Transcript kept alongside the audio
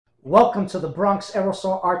Welcome to the Bronx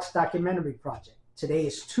Aerosol Arts Documentary Project. Today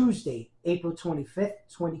is Tuesday, April 25th,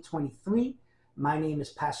 2023. My name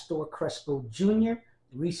is Pastor Crespo Jr.,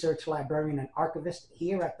 Research Librarian and Archivist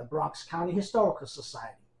here at the Bronx County Historical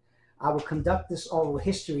Society. I will conduct this oral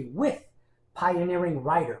history with pioneering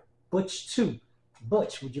writer Butch 2.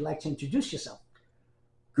 Butch, would you like to introduce yourself?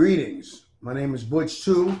 Greetings. My name is Butch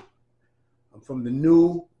 2. I'm from the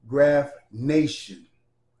New Graph Nation.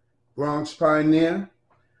 Bronx pioneer.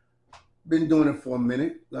 Been doing it for a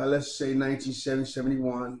minute. Let's say 1970,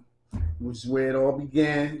 71 was where it all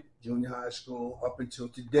began, junior high school, up until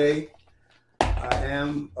today. I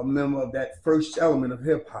am a member of that first element of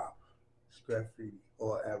hip hop, graffiti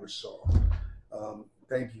or Aerosol.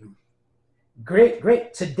 Thank you.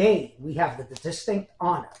 Great. Today we have the distinct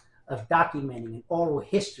honor of documenting an oral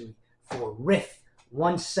history for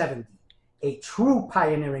RIFF170, a true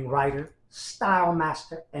pioneering writer, style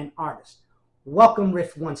master, and artist. Welcome,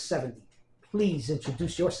 RIFF170. Please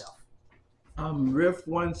introduce yourself. I'm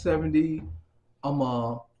RIFF170. I'm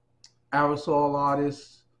a aerosol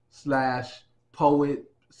artist /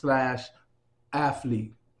 poet /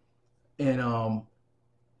 athlete. And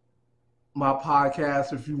my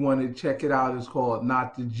podcast, if you want to check it out, is called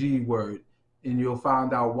Not the G Word. And you'll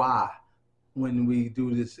find out why when we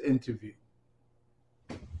do this interview.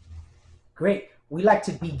 Great. We like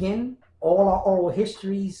to begin all our oral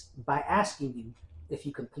histories by asking you if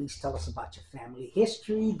you could please tell us about your family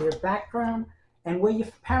history, their background, and where your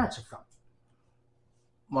parents are from.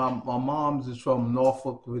 My mom's is from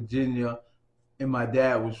Norfolk, Virginia, and my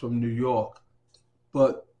dad was from New York.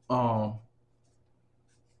 But my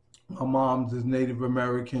mom's is Native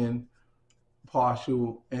American,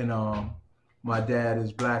 partial, and my dad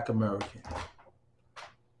is Black American.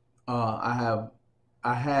 I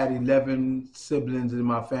had 11 siblings in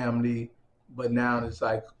my family, but now it's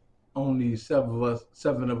like only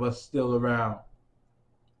seven of us still around.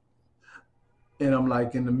 And I'm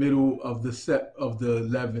like in the middle of the set of the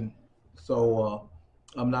 11. So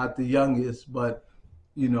I'm not the youngest, but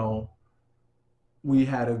you know, we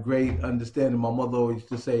had a great understanding. My mother always used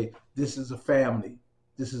to say, this is a family.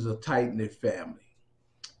 This is a tight-knit family.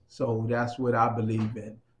 So that's what I believe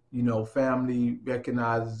in. You know, family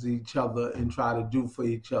recognizes each other and try to do for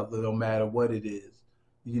each other no matter what it is.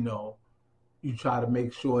 You know, you try to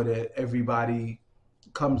make sure that everybody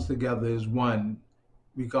comes together as one,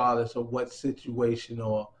 regardless of what situation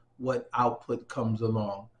or what output comes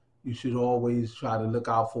along. You should always try to look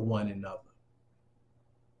out for one another.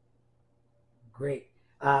 Great.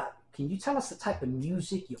 Can you tell us the type of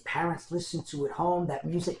music your parents listened to at home, that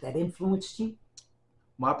music that influenced you?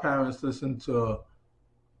 My parents listened to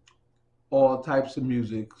all types of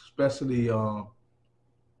music, especially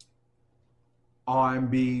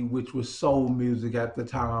R&B, which was soul music at the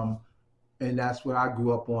time. And that's what I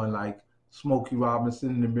grew up on, like Smokey Robinson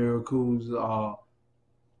and the Miracles,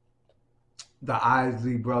 the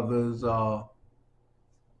Isley Brothers, the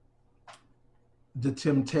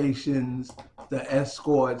Temptations, the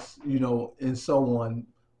Escorts, you know, and so on.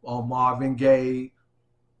 Marvin Gaye.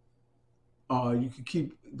 You could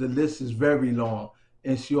keep, the list is very long.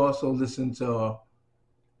 And she also listened to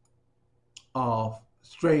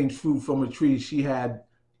Strange Fruit from a Tree. She had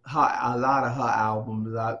a lot of her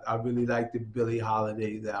albums. I really liked the Billie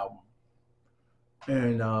Holiday's album.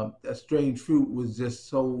 And that Strange Fruit was just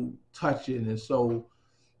so touching and so,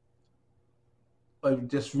 it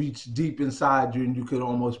just reached deep inside you and you could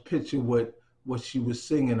almost picture what she was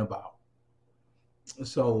singing about.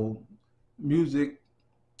 So music,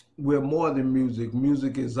 we're more than music.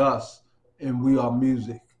 Music is us and we are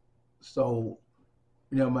music. So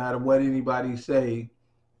no matter what anybody say,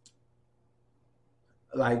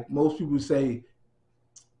 like most people say,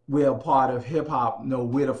 we're a part of hip hop. No,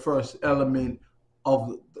 we're the first element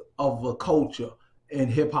of a culture,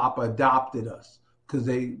 and hip hop adopted us because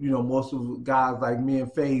they, you know, most of the guys like me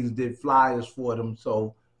and FaZe did flyers for them,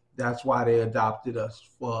 so that's why they adopted us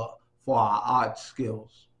for our art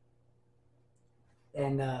skills.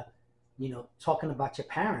 And you know, talking about your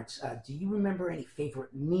parents, do you remember any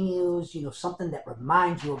favorite meals? You know, something that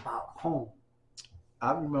reminds you about home?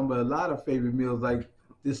 I remember a lot of favorite meals, like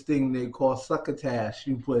this thing they call succotash.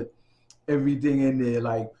 You put everything in there,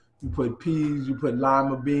 like you put peas, you put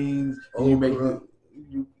lima beans, and you make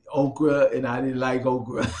okra, and I didn't like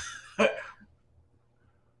okra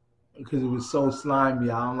because it was so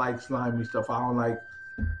slimy. I don't like slimy stuff. I don't like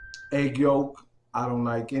egg yolk. I don't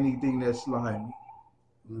like anything that's slimy.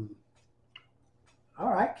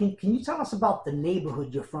 All right. Can you tell us about the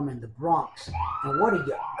neighborhood you're from in the Bronx, and what are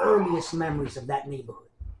your earliest memories of that neighborhood?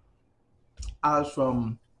 I was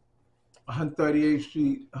from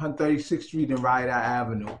 136th Street and Rider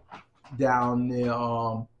Avenue. down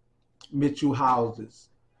near Mitchell houses.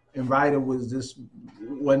 And Ryder was this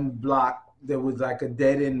one block. There was like a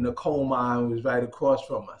dead end. The coal mine was right across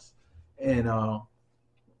from us, and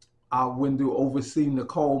I went to overseeing the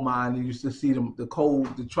coal mine. You used to see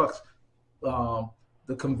the trucks,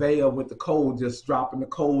 the conveyor with the coal, just dropping the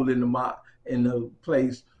coal in the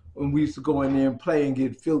place. When we used to go in there and play and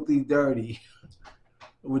get filthy dirty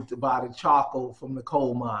by the charcoal from the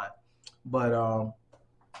coal mine. But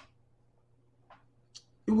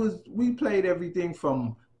we played everything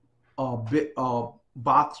from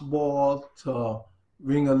box ball to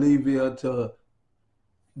ring olivia to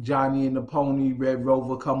Johnny and the Pony, Red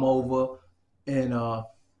Rover Come Over, and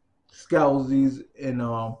Skelsies, and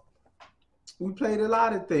we played a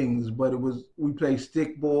lot of things. But we played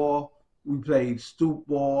stick ball, we played stoop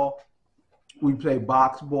ball, we played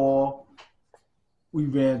box ball, we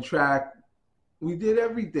ran track, we did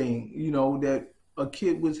everything, that a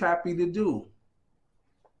kid was happy to do.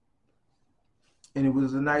 And it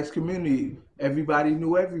was a nice community. Everybody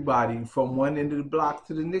knew everybody from one end of the block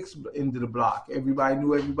to the next end of the block. Everybody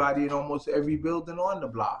knew everybody in almost every building on the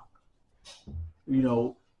block.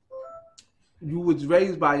 You was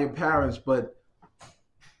raised by your parents, but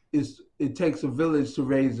it takes a village to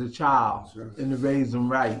raise a child and to raise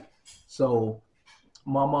them right. So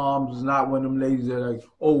my mom was not one of them ladies that like,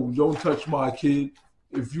 oh, don't touch my kid.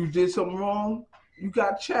 If you did something wrong, you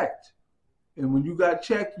got checked. And when you got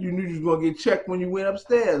checked, you knew you was gonna get checked when you went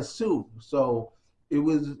upstairs too. So it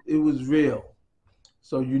was real.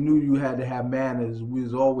 So you knew you had to have manners. We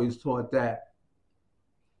was always taught that.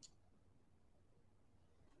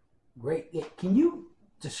 Great. Yeah. Can you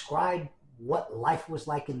describe what life was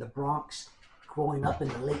like in the Bronx growing up in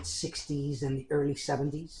the late 60s and the early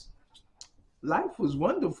 70s? Life was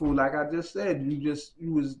wonderful. Like I just said,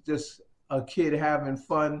 you was just a kid having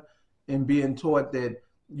fun and being taught that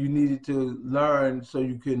you needed to learn so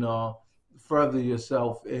you can further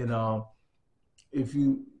yourself. And if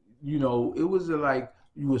it wasn't like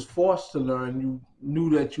you was forced to learn. You knew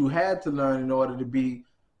that you had to learn in order to be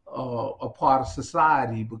a part of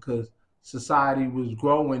society, because society was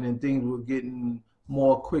growing and things were getting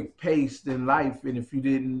more quick paced in life. And if you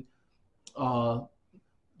didn't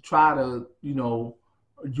try to,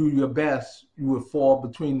 do your best, you would fall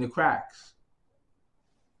between the cracks.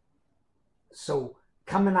 So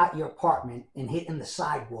coming out your apartment and hitting the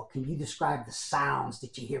sidewalk, can you describe the sounds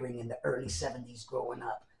that you're hearing in the early 70s growing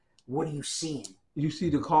up? What are you seeing? You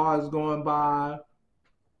see the cars going by,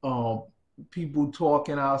 people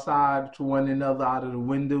talking outside to one another out of the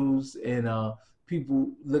windows, and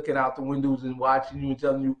people looking out the windows and watching you and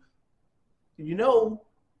telling you,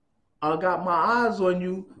 I got my eyes on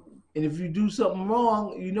you, and if you do something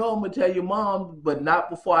wrong, I'm gonna tell your mom, but not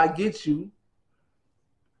before I get you.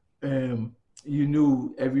 And you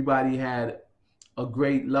knew everybody had a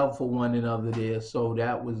great love for one another there, so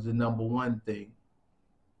that was the number one thing.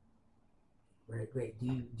 Great.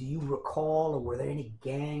 Do you recall, or were there any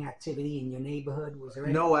gang activity in your neighborhood? Was there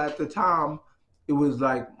any? No, at the time, it was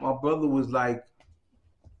like my brother was like,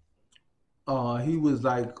 he was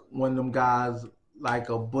like one of them guys, like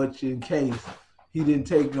a butch in case. He didn't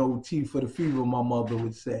take no tea for the fever, my mother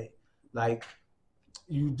would say. Like,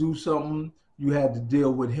 you do something, you had to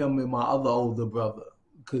deal with him and my other older brother,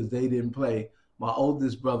 because they didn't play. My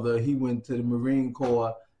oldest brother, he went to the Marine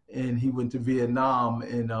Corps and he went to Vietnam,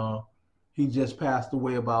 and he just passed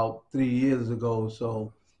away about 3 years ago.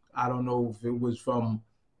 So I don't know if it was from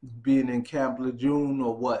being in Camp Lejeune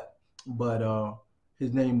or what, but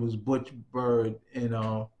his name was Butch Bird, and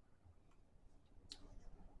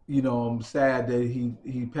I'm sad that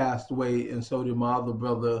he passed away, and so did my other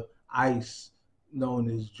brother, Ice, known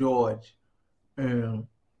as George. And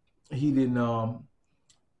he didn't,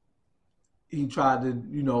 he tried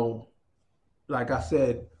to, like I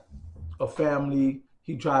said, a family,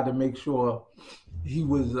 he tried to make sure he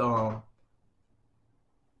was,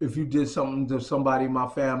 if you did something to somebody in my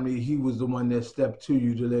family, he was the one that stepped to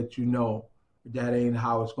you to let you know that ain't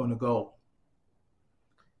how it's going to go.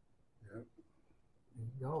 There you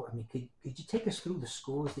go. I mean, could you take us through the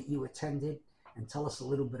schools that you attended and tell us a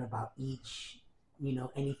little bit about each,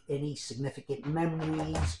 any significant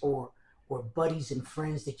memories or buddies and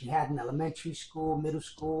friends that you had in elementary school, middle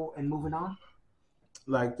school, and moving on?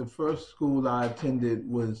 Like the first school I attended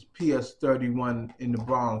was PS 31 in the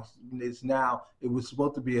Bronx. It was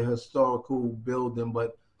supposed to be a historical building,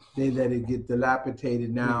 but they let it get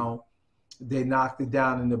dilapidated now. They knocked it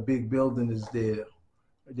down and the big building is there.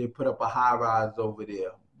 They put up a high rise over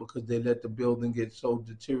there because they let the building get so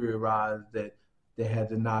deteriorated that they had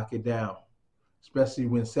to knock it down. Especially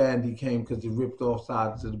when Sandy came, because it ripped off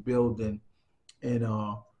sides of the building. And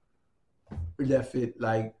left it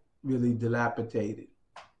like really dilapidated.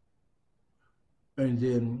 And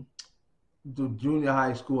then the junior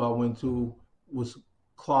high school I went to was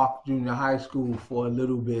Clark Junior High School for a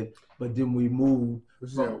little bit, but then we moved.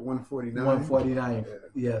 Was that 149? 149, Yeah.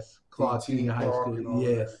 yes, Clark DT Junior High Park School, and all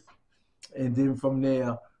yes. And then from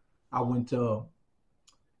there, I went to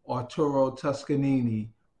Arturo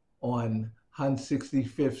Toscanini on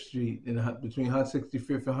 165th Street, between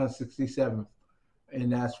 165th and 167th.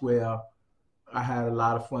 And that's where I had a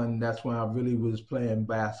lot of fun. That's when I really was playing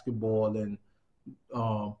basketball and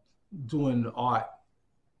doing art.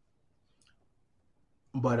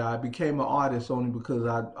 But I became an artist only because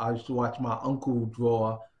I used to watch my uncle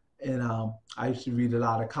draw, and I used to read a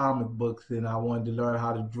lot of comic books, and I wanted to learn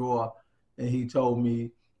how to draw. And he told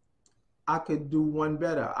me I could do one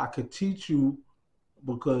better. I could teach you,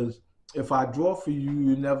 because if I draw for you,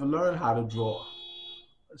 you never learn how to draw.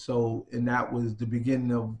 So, and that was the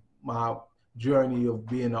beginning of my journey of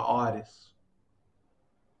being an artist.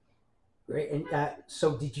 Great. And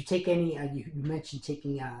so, did you take any? You mentioned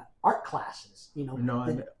taking art classes. You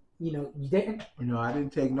didn't. I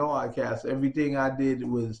didn't take no art class. Everything I did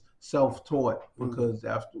was self-taught, because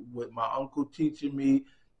after with my uncle teaching me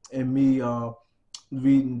and me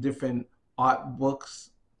reading different art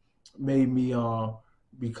books made me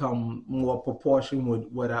become more proportion with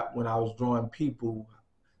when I was drawing people.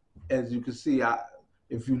 As you can see,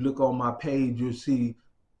 if you look on my page, you'll see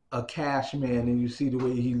a cash man, and you see the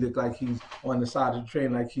way he looked like he's on the side of the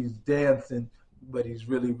train, like he's dancing, but he's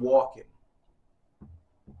really walking.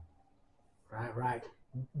 Right.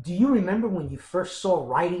 Do you remember when you first saw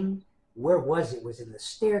writing? Where was it? Was it in the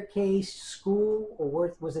staircase, school,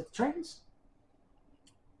 or was it the trains?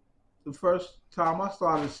 The first time I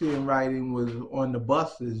started seeing writing was on the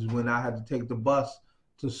buses, when I had to take the bus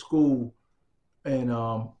to school, and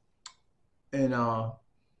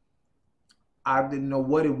I didn't know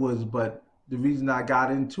what it was, but the reason I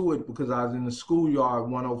got into it because I was in the schoolyard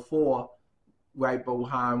 104, right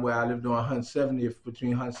behind where I lived on 170th,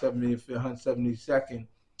 between 170th and 172nd,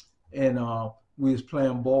 and we was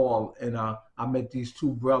playing ball, and I met these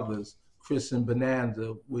two brothers, Chris and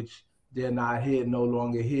Bonanza, which they're not here, no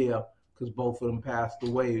longer here, because both of them passed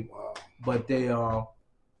away. Wow. But they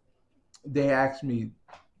asked me,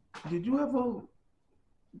 "Did you ever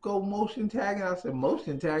go motion tagging?" I said,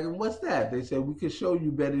 "Motion tagging? What's that?" They said, "We could show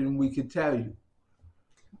you better than we could tell you."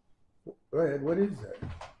 Go ahead. What is that?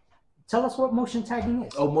 Tell us what motion tagging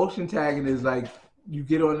is. Oh, motion tagging is like you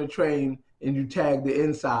get on the train and you tag the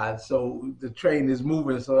inside, so the train is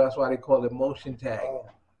moving, so that's why they call it motion tagging. Oh.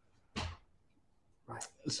 Right.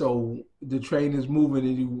 So the train is moving,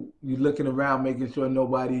 and you're looking around, making sure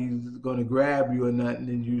nobody's going to grab you or nothing,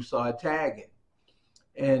 and you start tagging.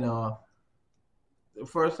 And the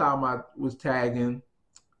first time I was tagging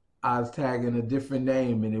a different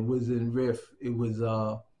name, and it was in RIFF. It was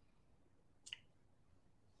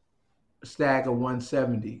Stagger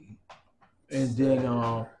 170. And then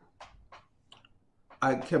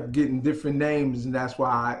I kept getting different names, and that's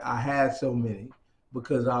why I had so many,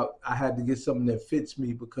 because I had to get something that fits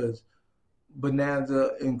me, because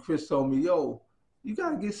Bonanza and Chris told me, "Yo, you got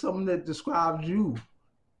to get something that describes you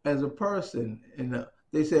as a person." And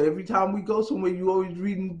they said, "Every time we go somewhere, you always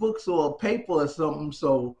reading books or a paper or something,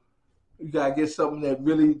 so you got to get something that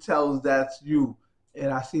really tells that's you."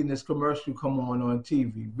 And I seen this commercial come on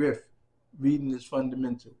TV, RIFF, reading is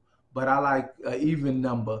fundamental. But I like an even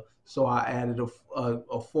number, so I added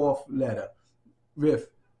a fourth letter, RIFF,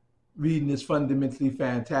 reading is fundamentally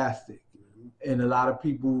fantastic. And a lot of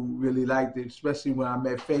people really liked it, especially when I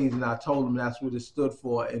met FaZe and I told him that's what it stood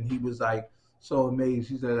for, and he was like so amazed.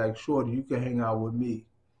 He said, like, "Shorty, you can hang out with me."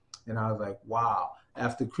 And I was like, wow.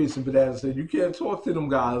 After Chris and Bonanza said, "You can't talk to them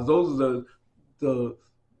guys. Those are the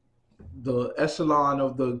echelon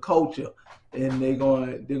of the culture, and they're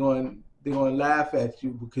going to laugh at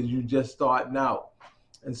you because you just starting out."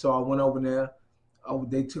 And so I went over there.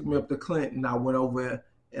 They took me up to Clinton. I went over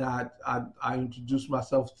and I introduced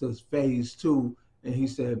myself to FaZe too, and he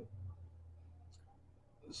said,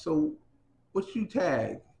 "So what you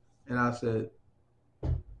tag?" And I said,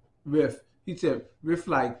 "RIFF." He said, "Riff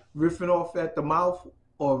like riffing off at the mouth,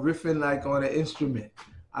 or riffing like on an instrument?"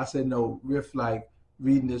 I said, "No, riff like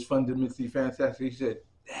reading is fundamentally fantastic." He said,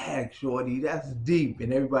 "Dang, Shorty, that's deep."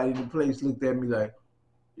 And everybody in the place looked at me like,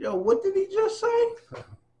 "Yo, what did he just say?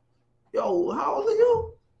 Yo, how old are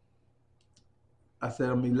you?" I said,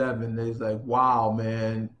 "I'm 11. They was like, "Wow,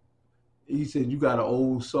 man." He said, "You got an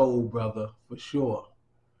old soul, brother, for sure."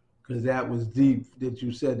 Because that was deep that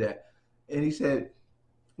you said that. And he said,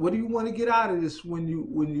 "What do you want to get out of this when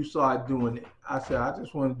you start doing it?" I said, "I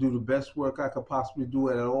just want to do the best work I could possibly do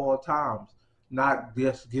it at all times." not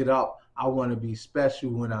just get up. I want to be special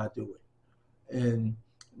when I do it. And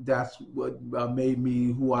that's what made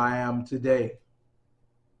me who I am today.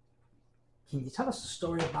 Can you tell us a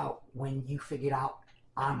story about when you figured out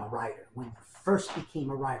I'm a writer, when you first became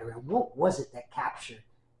a writer, and what was it that captured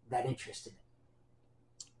that interest in it?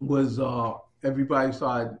 Was everybody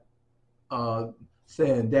started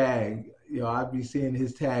saying "dag"? I'd be seeing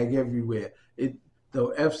his tag everywhere.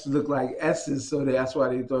 The F's look like S's, so that's why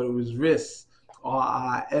they thought it was RISS,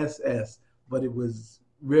 RISS, but it was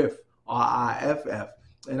RIFF, RIFF,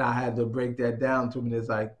 and I had to break that down to him. It's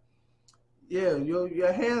like, yeah, your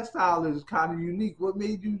hairstyle is kind of unique. What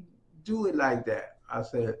made you do it like that? I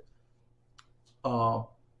said,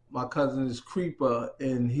 my cousin is Creeper,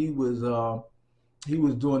 and he was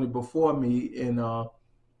doing it before me, and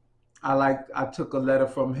I took a letter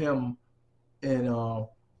from him, and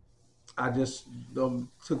I just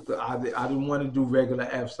I didn't want to do regular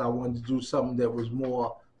F's. I wanted to do something that was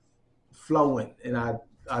more flowing, and I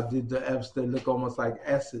did the F's that look almost like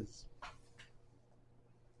S's,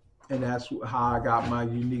 and that's how I got my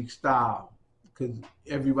unique style. Because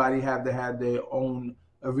everybody had to have their own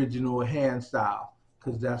original hand style,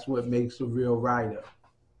 because that's what makes a real writer.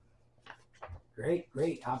 Great.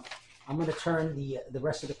 I'm going to turn the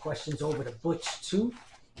rest of the questions over to Butch too.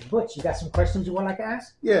 Butch, you got some questions you would like to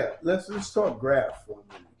ask? Yeah, let's talk graph for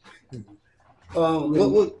a minute.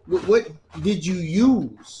 What did you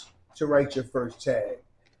use to write your first tag,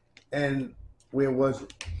 and where was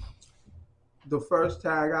it? The first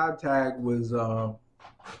tag I tagged was on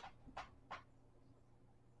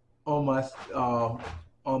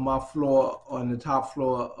my floor, on the top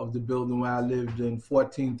floor of the building where I lived in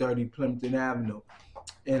 1430 Plimpton Avenue,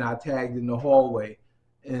 and I tagged in the hallway,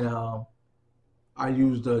 and I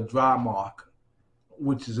used a dry mark,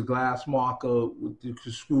 which is a glass marker. You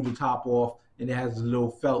can screw the top off, and it has a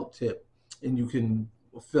little felt tip, and you can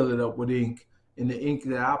fill it up with ink. And the ink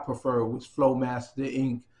that I prefer was Flowmaster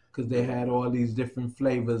ink, because they had all these different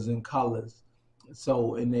flavors and colors.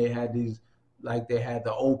 So, and they had these, like they had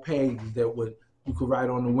the opaques that you could write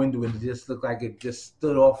on the window, and it just looked like it just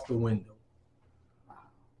stood off the window.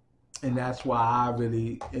 And that's why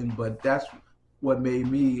but that's what made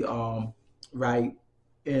me write,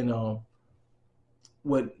 and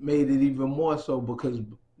what made it even more so, because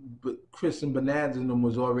Chris and Bonanza and them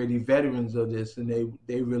was already veterans of this, and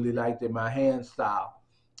they really liked my hand style,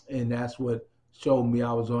 and that's what showed me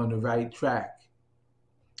I was on the right track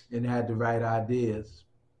and had the right ideas.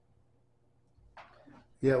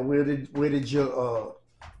 Yeah, where did your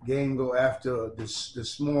game go after the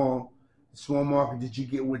small marker? Did you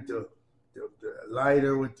get with the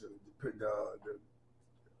lighter, with the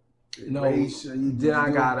No, race? then I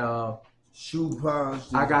got shoe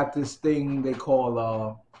polish. I got this thing they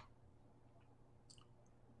call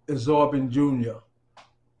Absorbent Junior,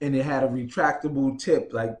 and it had a retractable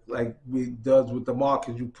tip, like it does with the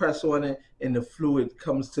markers. You press on it, and the fluid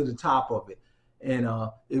comes to the top of it. And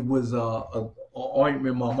it was a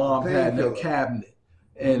ointment my mom had in her cabinet,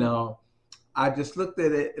 and I just looked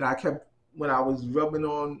at it, and I kept, when I was rubbing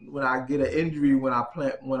on, when I get an injury when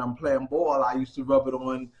I'm playing ball, I used to rub it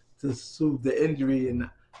on to soothe the injury, and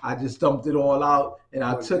I just dumped it all out, and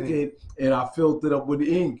I took it and I filled it up with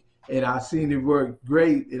ink, and I seen it work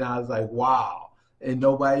great, and I was like, wow. And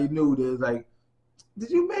nobody knew. They was like,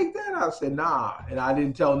 did you make that? I said, nah. And I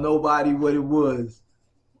didn't tell nobody what it was,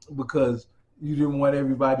 because you didn't want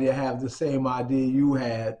everybody to have the same idea you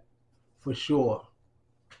had, for sure.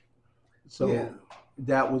 So yeah,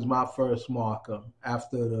 that was my first marker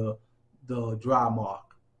after the dry mark.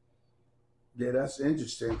 Yeah, that's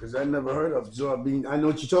interesting, because I never heard of Absorbent. I know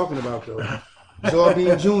what you're talking about, though.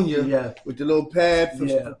 Absorbent Junior, yeah, with the little pad for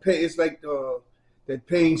it's like that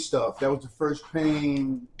pain stuff. That was the first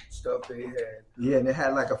pain stuff they had. Yeah, and it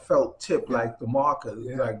had like a felt tip, like the marker,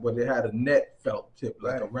 but it had a net felt tip,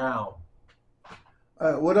 like a round.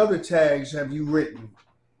 What other tags have you written,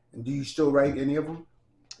 and do you still write any of them?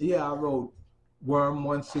 Yeah, I wrote Worm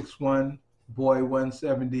 161, Boy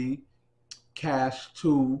 170, Cash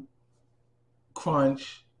 2,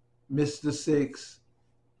 Crunch, Mr. 6,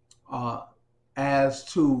 As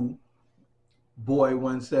 2, Boy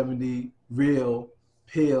 170, Real,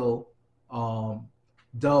 Pill,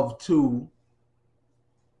 Dove 2,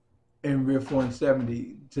 and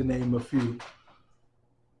RIFF170, to name a few.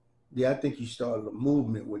 Yeah, I think you started a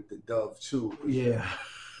movement with the Dove 2. Yeah.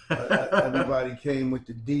 Everybody came with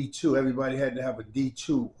the D2. Everybody had to have a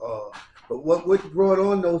D2. But what brought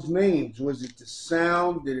on those names? Was it the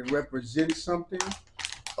sound? Did it represent something?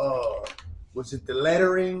 Was it the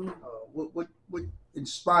lettering? what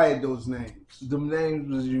inspired those names? The names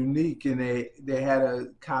was unique, and they had a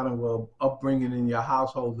kind of a upbringing in your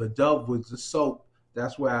household. The Dove was the soap.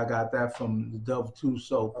 That's where I got that from, the Dove 2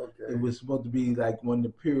 soap. Okay. It was supposed to be like one of the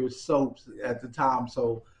purest soaps at the time.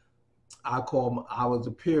 So I was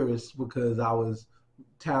a purist because I was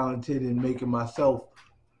talented in making myself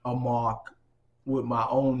a mark with my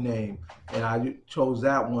own name. And I chose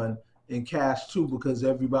that one, and Cash too, because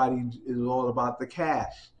everybody is all about the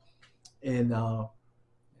cash. And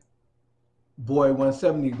Boy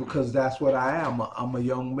 170 because that's what I am. I'm a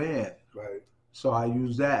young man. Right. So I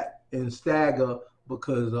use that. And Stagger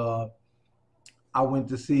because I went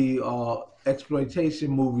to see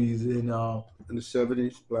exploitation movies in the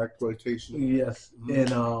 70s, black exploitation. Yes.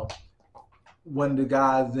 Mm-hmm. And one of the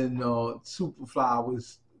guys in Superfly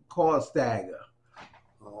was called Stagger.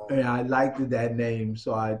 Oh. And I liked that name,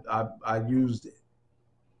 so I used it.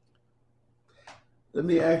 Let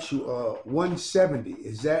me ask you, 170,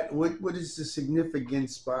 is that, what is the significant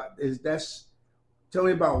spot? Tell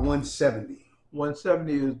me about 170.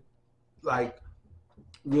 170 is like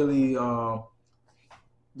really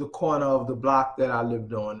the corner of the block that I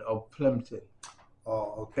lived on, of Plimpton.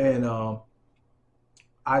 Oh, okay. And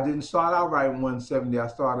I didn't start out writing 170. I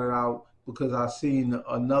started out because I seen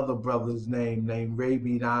another brother's name named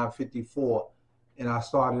Raby 954, and I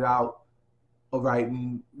started out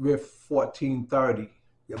writing RIFF170.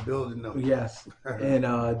 Your building number. Yes. And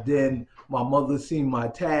then my mother seen my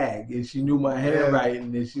tag, and she knew my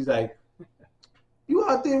handwriting, and she's like, "You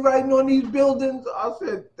out there writing on these buildings?" I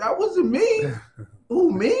said, "That wasn't me."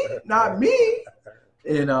 "Who, me? Not me."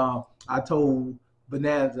 And I told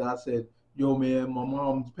Bonanza, I said, "Yo, man, my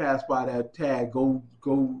mom passed by that tag. Go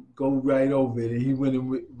right over it." And he went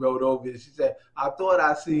and wrote over it. She said, "I thought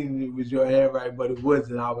I seen it was your handwriting, but it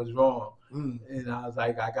wasn't. I was wrong." And I was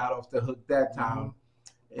like, I got off the hook that time.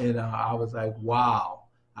 And I was like, wow,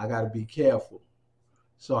 I got to be careful.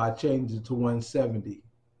 So I changed it to 170.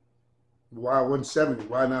 Why 170?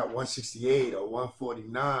 Why not 168 or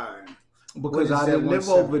 149? Because I didn't live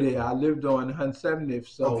over there. I lived on 170th.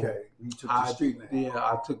 So okay, you took the street name. Yeah,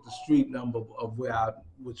 I took the street number of where I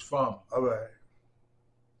was from. All right.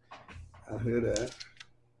 I hear that.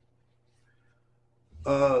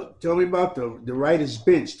 Tell me about the writer's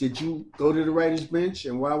bench. Did you go to the writer's bench,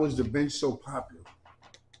 and why was the bench so popular?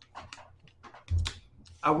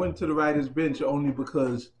 I went to the writer's bench only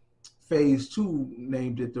because Phase 2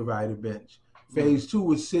 named it the writer bench. Phase 2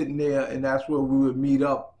 was sitting there, and that's where we would meet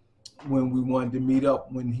up when we wanted to meet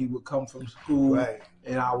up, when he would come from school, right.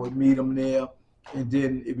 And I would meet him there. And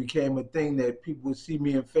then it became a thing that people would see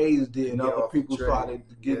me in Phase there, and other people started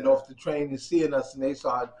getting off the train and seeing us, and they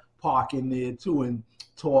started parking there too and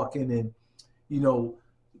talking. And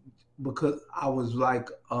because I was like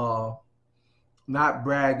not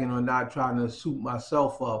bragging or not trying to suit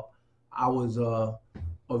myself up, I was a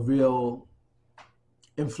real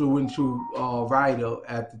influential writer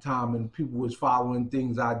at the time, and people was following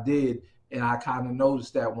things I did, and I kind of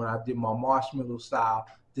noticed that when I did my marshmallow style,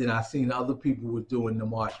 then I seen other people were doing the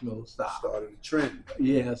marshmallow style. Started a trend.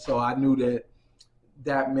 Yeah, so I knew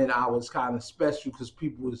that meant I was kind of special because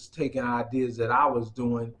people was taking ideas that I was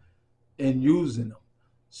doing and using them.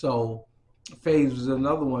 So Phase was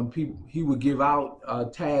another one. He would give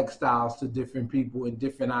out tag styles to different people and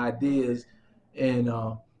different ideas, and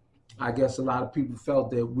I guess a lot of people felt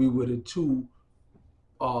that we were the two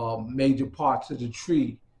major parts of the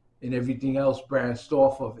tree, and everything else branched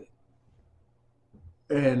off of it.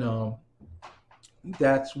 And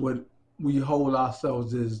that's what we hold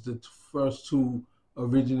ourselves as, the first two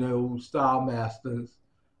original style masters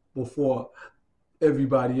before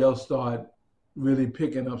everybody else started really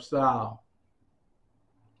picking up style.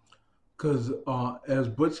 Because as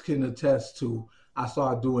Butch can attest to, I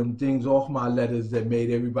started doing things off my letters that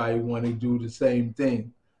made everybody want to do the same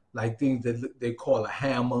thing, like things that they call a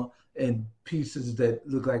hammer, and pieces that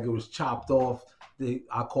look like it was chopped off.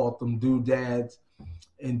 I called them doodads.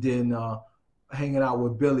 And then hanging out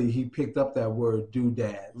with Billy, he picked up that word,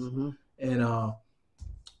 doodads. And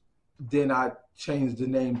then I changed the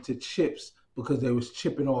name to Chips because they was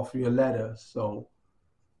chipping off your letters. So,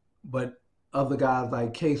 but other guys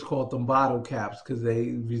like Case called them bottle caps because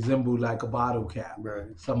they resembled like a bottle cap. Right.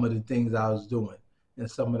 Some of the things I was doing and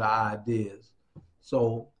some of the ideas.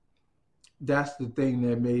 So that's the thing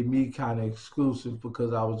that made me kind of exclusive,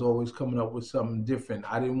 because I was always coming up with something different.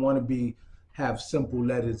 I didn't want to have simple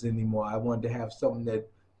letters anymore. I wanted to have something that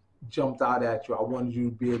jumped out at you. I wanted you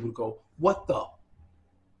to be able to go, what the?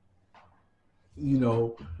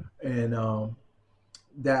 And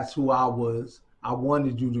that's who I was. I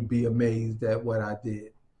wanted you to be amazed at what I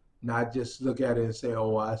did. not just look at it and say,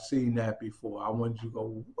 oh, I've seen that before. I want you to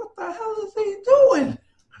go, what the hell is he doing?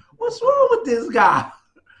 What's wrong with this guy?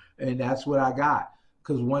 And that's what I got.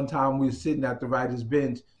 Because one time we were sitting at the writer's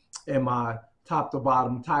bench and my top to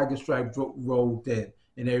bottom tiger stripe rolled in.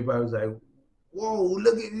 And everybody was like, whoa,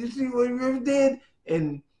 look at, you see what Riff did?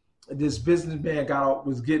 And this businessman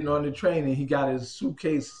was getting on the train and he got his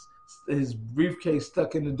suitcase, his briefcase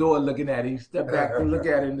stuck in the door looking at it. He stepped back to look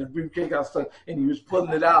at it and the briefcase got stuck and he was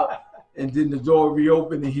pulling it out. And then the door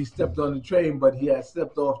reopened and he stepped on the train, but he had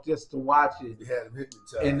stepped off just to watch it. You had him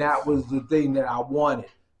hypnotized. And that was the thing that I wanted.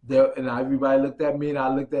 And everybody looked at me and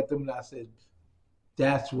I looked at them and I said,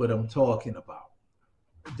 that's what I'm talking about.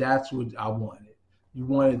 That's what I wanted. You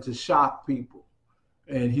wanted to shock people.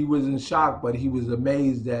 And he wasn't shocked, but he was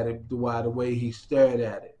amazed at it the way he stared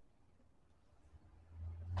at it.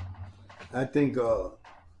 I think a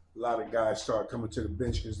lot of guys started coming to the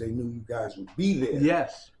bench because they knew you guys would be there.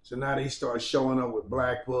 Yes. So now they start showing up with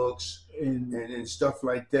black books and stuff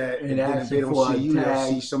like that. And then if they don't see you, they'll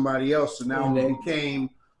see somebody else. So now it became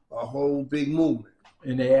a whole big movement.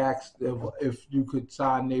 And they asked if you could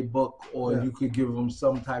sign their book or you could give them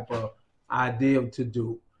some type of idea to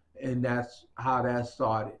do. And that's how that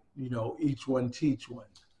started. You know, each one teach one.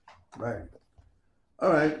 Right.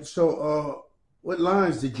 All right. So what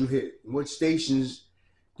lines did you hit? What stations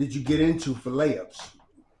did you get into for layups?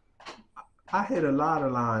 I hit a lot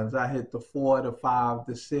of lines. I hit the 4, the 5,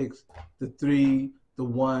 the 6, the 3, the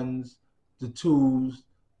 1s, the 2s,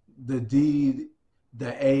 the D,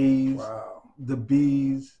 the A's, the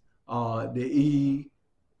B's, the E,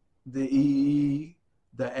 the EE,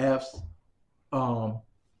 the F's,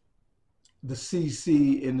 the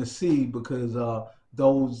CC and the C, because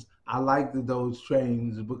I liked those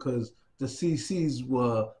trains because the CCs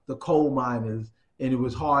were the coal miners and it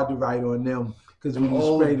was hard to write on them because when you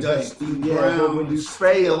spray the paint, but when you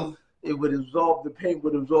spray them, it would absorb, the paint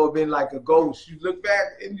would absorb in like a ghost. You look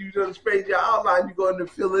back and you just sprayed your outline, you go in to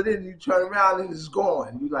fill it in, you turn around and it's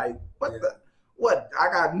gone. You like, what,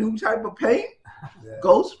 I got new type of paint?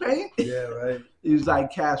 Ghost paint? Yeah, right. He was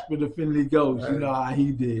like Casper the Friendly Ghost, you know how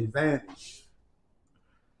he did. Vanish.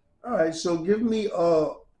 All right, so give me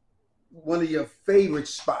one of your favorite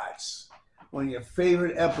spots, one of your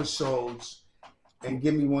favorite episodes, and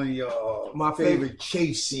give me one of your my favorite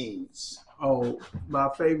chase scenes. Oh, my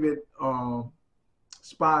favorite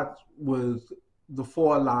spot was the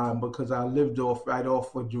 4 line because I lived right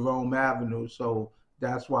off of Jerome Avenue, so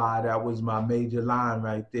that's why that was my major line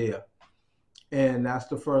right there. And that's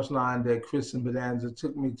the first line that Chris and Bonanza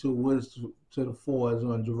took me to, was to the 4s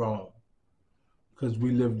on Jerome, because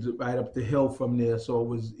we lived right up the hill from there, so it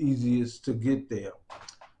was easiest to get there.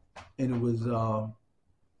 And it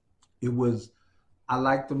was I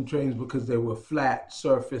liked them trains because they were flat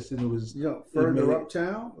surface and it was further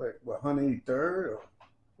uptown, like what, 183rd, or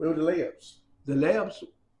where were the layups? The layups,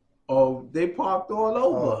 they parked all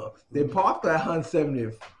over. They parked at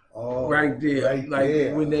 170th, right there. Right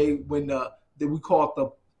there. They were called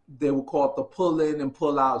the pull in and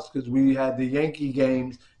pull outs because we had the Yankee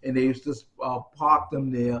games and they used to park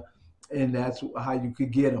them there, and that's how you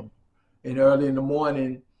could get them. And early in the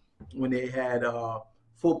morning, when they had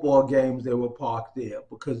football games, they were parked there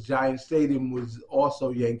because Giant Stadium was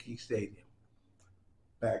also Yankee Stadium.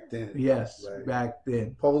 Back then. Yes, right. Back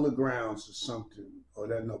then. Polar Grounds or something. Oh,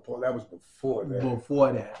 that was before that.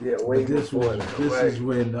 Before that. Yeah, way before that. This is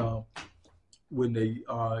when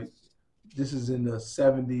this is in the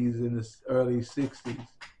 70s and the early 60s.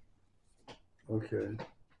 Okay.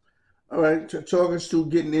 All right, talk us through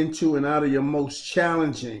getting into and out of your most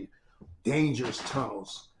challenging, dangerous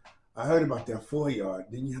tunnels. I heard about that 4-yard.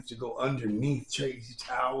 Then you have to go underneath Tracy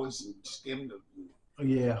Towers and skim the.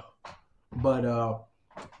 Yeah, but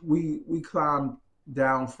we climbed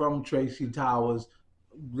down from Tracy Towers.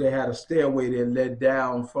 They had a stairway that led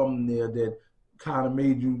down from there that kind of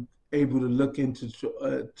made you able to look into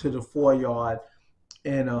to the 4-yard,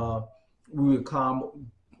 and we would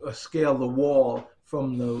scale the wall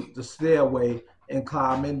from the stairway and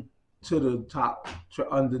climb into the top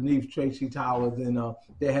underneath Tracy Towers, and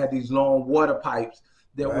they had these long water pipes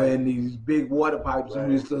that were in these big water pipes, and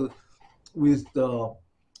we used to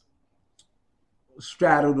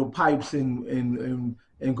straddle the pipes and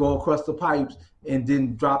go across the pipes and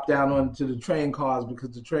then drop down onto the train cars,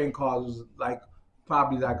 because the train cars was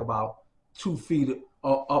probably about 2 feet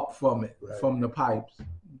up from it, from the pipes,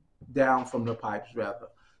 down from the pipes rather.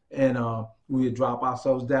 And we would drop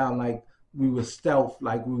ourselves down like we were stealth,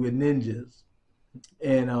 like we were ninjas.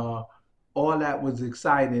 And all that was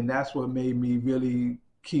exciting. That's what made me really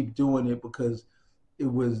keep doing it, because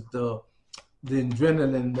it was the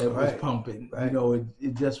adrenaline that was Right, pumping. right. You know,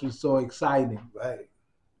 it just was so exciting. Right.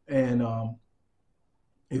 And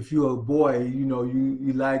if you're a boy, you know,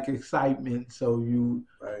 you like excitement, so you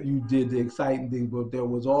Right. you did the exciting thing. But there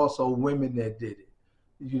was also women that did it.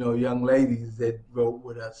 You know, young ladies that wrote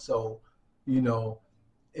with us. So, you know,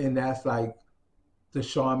 and that's like the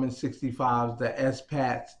Charmin 65s, the S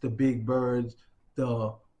Pats, the Big Birds,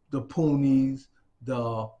 the Poonies,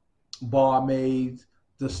 the Barmaids,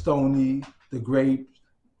 the Stony, the Grapes,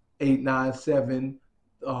 897.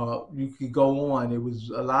 You could go on. It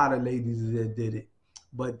was a lot of ladies that did it,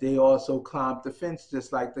 but they also climbed the fence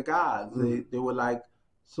just like the guys. They were like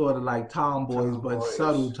sort of like tomboys, but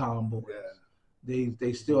subtle tomboys. Yeah.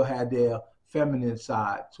 They still had their feminine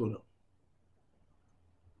side to them.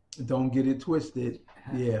 Don't get it twisted.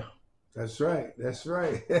 Yeah. That's right. That's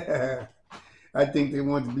right. I think they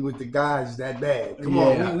want to be with the guys that bad. Come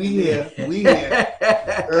Yeah. on, we here. We here.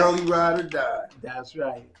 Early ride or die. That's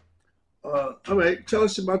right. All right. Tell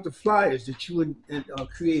us about the flyers that you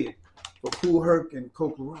created for Kool, Herc, and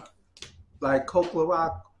Kool. Like Kool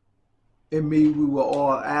Rock and me, we were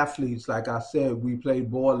all athletes. Like I said, we played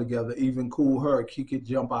ball together. Even Kool Herc, he could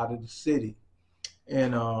jump out of the city.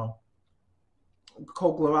 And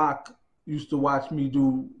Kool Rock used to watch me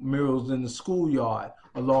do murals in the schoolyard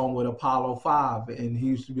along with Apollo 5. And he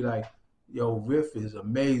used to be like, yo, Riff is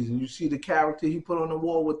amazing. You see the character he put on the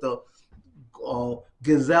wall with the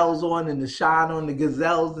gazelles on and the shine on the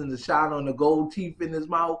gazelles and the shine on the gold teeth in his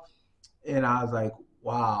mouth. And I was like,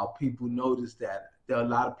 wow, people noticed that. There are a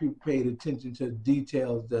lot of people paid attention to the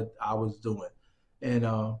details that I was doing. And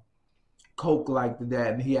Coke liked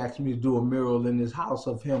that, and he asked me to do a mural in his house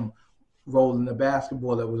of him rolling a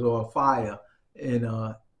basketball that was on fire.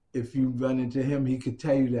 And if you run into him, he could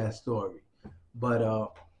tell you that story.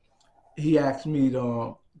 But he asked me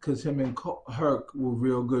to, because him and Herc were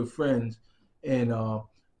real good friends, and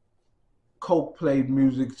Coke played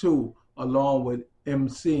music too, along with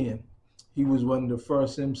MCing. He was one of the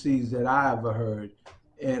first MCs that I ever heard,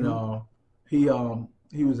 and he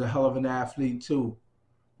was a hell of an athlete too.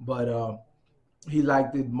 But he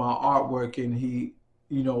liked my artwork, and he,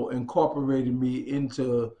 you know, incorporated me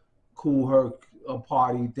into Kool Herc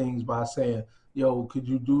party things by saying, "Yo, could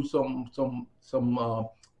you do some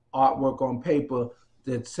artwork on paper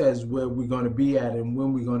that says where we're going to be at and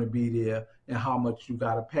when we're going to be there and how much you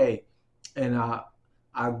got to pay?" And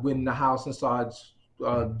I went in the house and started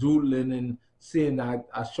doodling and seeing. I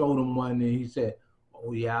showed him one, and he said,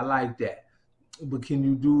 "Oh yeah, I like that, but can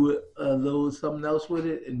you do a little something else with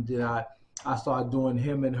it?" And then I started doing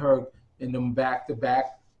him and her in them back to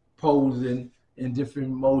back posing in different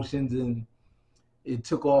motions, and it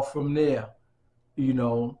took off from there, you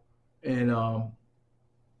know. And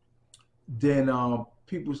then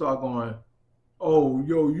people started going, "Oh,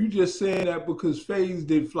 yo, you just saying that because FaZe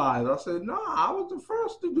did flyers." I said, "No, I was the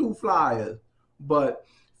first to do flyers." But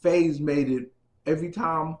FaZe made it, every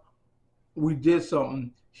time we did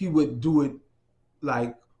something, he would do it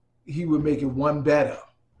like he would make it one better.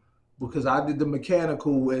 Because I did the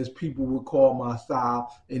mechanical, as people would call my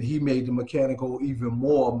style, and he made the mechanical even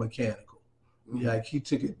more mechanical. Like he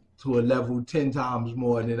took it to a level 10 times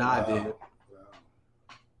more than I did. Wow.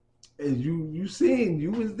 And you seen, you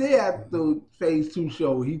was there at the Phase 2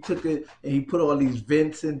 show. He took it and he put all these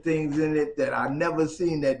vents and things in it that I never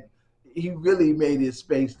seen, that he really made it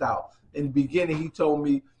spaced out. In the beginning, he told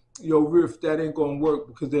me, "Yo, Riff, that ain't gonna work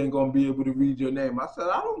because they ain't gonna be able to read your name." I said,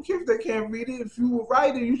 "I don't care if they can't read it. If you a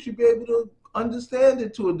writer, you should be able to understand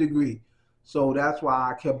it to a degree." So that's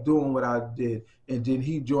why I kept doing what I did. And then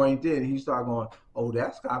he joined in. He started going, "Oh,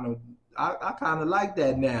 that's kind of, I kind of like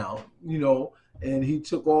that now, you know." And he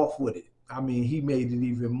took off with it. I mean, he made it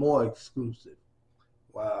even more exclusive.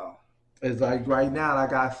 Wow. It's like right now I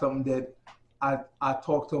got something that I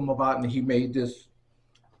talked to him about, and he made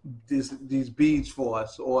these beads for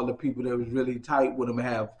us. All the people that was really tight with him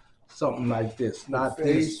have something like this. Not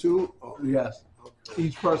Phase this. 2? Oh. Yes. Okay.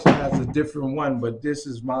 Each person has a different one, but this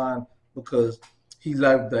is mine because he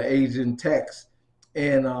liked the Asian text,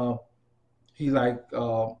 and he liked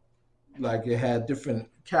like it had different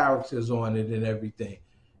characters on it and everything.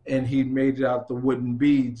 And he made it out the wooden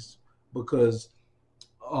beads because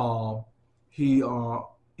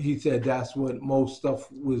he said that's what most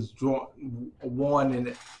stuff was worn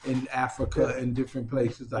in Africa and different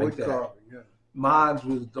places like that. Carving, yeah. Mine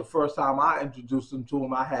was the first time I introduced him to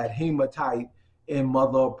him. I had hematite and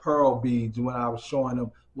mother of pearl beads when I was showing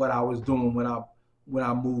him what I was doing when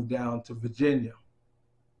I moved down to Virginia.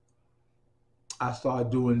 I started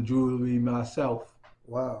doing jewelry myself.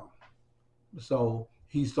 Wow. So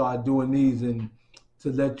he started doing these, and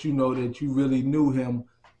to let you know that you really knew him,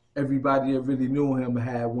 everybody that really knew him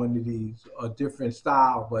had one of these, a different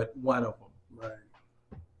style, but one of them. Right.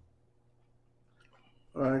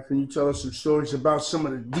 All right, can you tell us some stories about some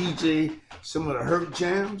of the some of the Herc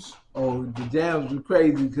jams? Oh, the jams were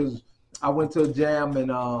crazy because I went to a jam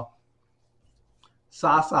and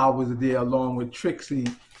Sasa was there along with Trixie,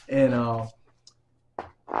 and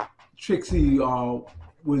Trixie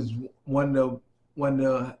was one of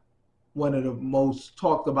the most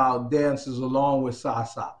talked about dancers along with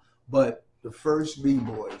Sasa. But the first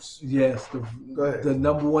B-boys. Yes, the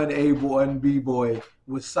number one A-boy and B-boy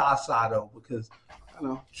was Sasa though, because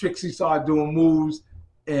Trixie started doing moves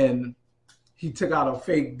and he took out a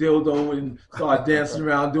fake dildo and started dancing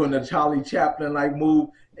around doing the Charlie Chaplin like move,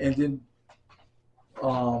 and then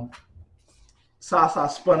Sasa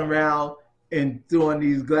spun around and threw on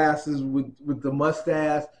these glasses with the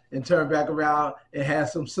mustache and turned back around and had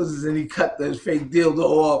some scissors and he cut the fake dildo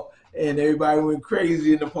off and everybody went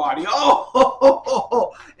crazy in the party.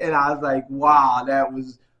 Oh! And I was like, wow, that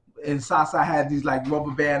was. And Sasa had these like rubber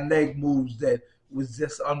band leg moves that was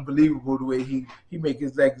just unbelievable the way he make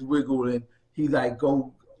his legs wiggle and he like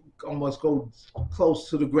almost go close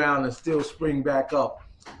to the ground and still spring back up.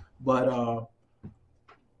 But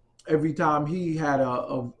every time he had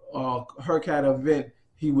Herc had an event,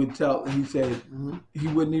 he said he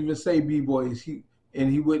wouldn't even say B-boys. He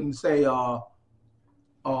wouldn't say the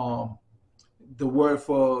word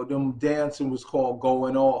for them dancing was called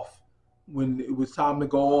going off. When it was time to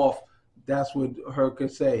go off, that's what Herc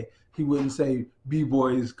could say. He wouldn't say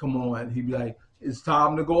B-boys, come on. He'd be like, it's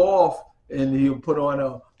time to go off, and he'll put on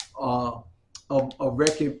a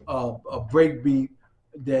record, a break beat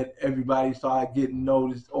that everybody started getting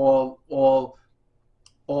noticed. All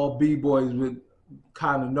B-boys would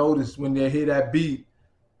kind of notice when they hear that beat,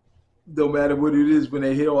 no matter what it is, when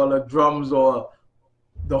they hear all the drums or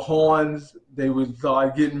the horns, they would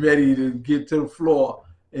start getting ready to get to the floor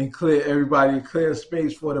and clear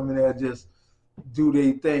space for them, and they'll just do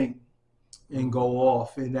their thing and go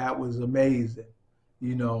off. And that was amazing,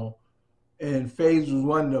 you know. And FaZe was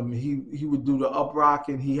one of them. He would do the up rock,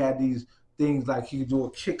 and he had these things like he could do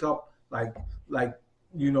a kick up, like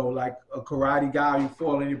you know, like a karate guy. You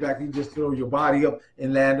fall on your back, you just throw your body up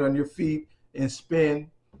and land on your feet and spin.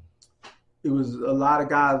 It was a lot of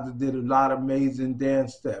guys that did a lot of amazing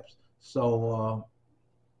dance steps. So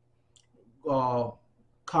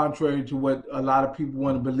contrary to what a lot of people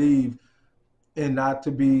want to believe, and not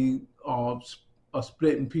to be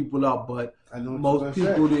splitting people up, but most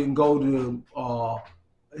people didn't go to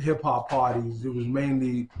hip hop parties. It was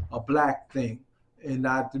mainly a black thing, and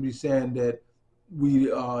not to be saying that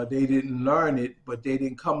they didn't learn it, but they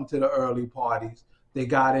didn't come to the early parties. They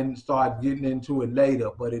got in and started getting into it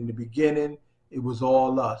later, but in the beginning, it was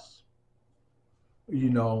all us. You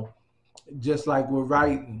know, just like with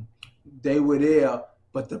writing, they were there,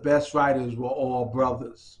 but the best writers were all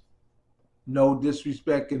brothers. No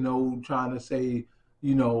disrespect and no trying to say,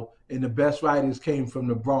 you know, and the best writers came from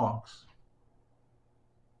the Bronx.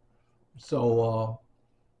 So,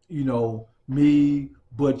 you know, me,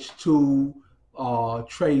 Butch 2,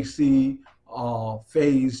 Tracy,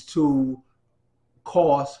 FaZe 2,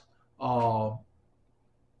 Course, Bot,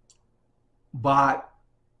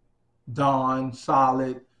 Don,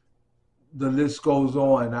 Solid, the list goes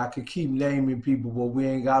on. I could keep naming people, but we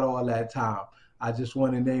ain't got all that time. I just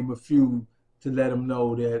want to name a few to let them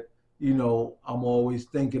know that, you know, I'm always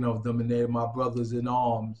thinking of them and they're my brothers in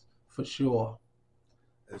arms for sure.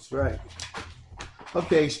 That's right.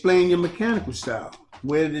 Okay, explain your mechanical style.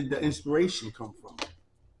 Where did the inspiration come from?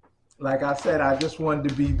 Like I said, I just wanted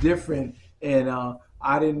to be different, and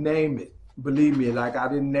I didn't name it. Believe me, like I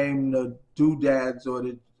didn't name the doodads or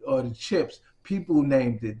the chips. People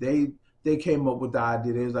named it. They came up with the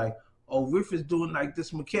idea. They was like, oh, Riff is doing like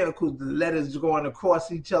this mechanical, the letters going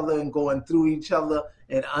across each other and going through each other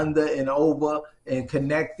and under and over and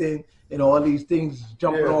connecting and all these things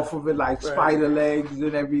jumping off of it like spider legs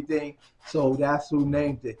and everything. So that's who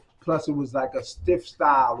named it. Plus it was like a stiff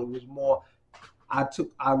style. It was more, I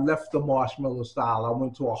left the marshmallow style. I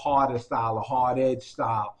went to a harder style, a hard edge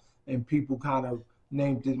style. And people kind of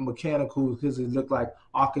named it mechanical because it looked like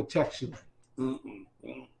architectural.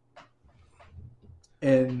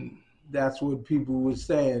 And that's what people were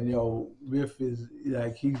saying, yo, Riff is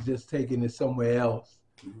like, he's just taking it somewhere else.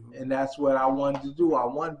 And that's what I wanted to do. I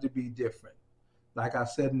wanted to be different. Like I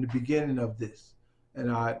said in the beginning of this.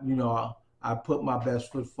 And I put my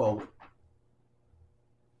best foot forward.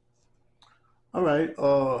 All right.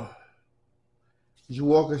 Could you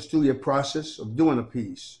walk us through your process of doing a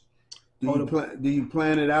piece? Do you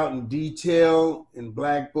plan it out in detail in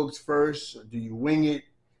black books first, or do you wing it?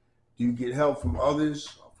 Do you get help from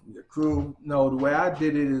others, Your crew? No, the way I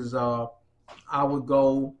did it is I would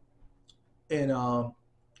go and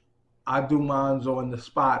I do mines on the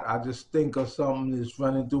spot. I just think of something that's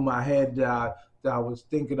running through my head that I was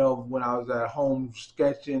thinking of when I was at home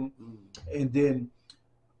sketching. And then,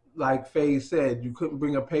 like Faye said, you couldn't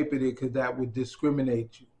bring a paper there because that would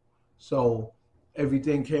discriminate you. So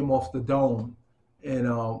everything came off the dome. And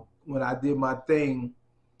when I did my thing,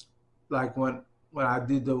 like when I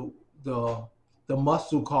did the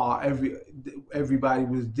muscle car, everybody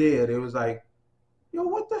was there. They was like, yo,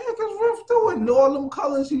 what the heck is Riff doing? And all them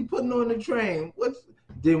colors he putting on the train.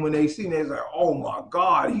 Then when they seen it, it's like, oh my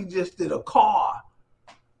God, he just did a car.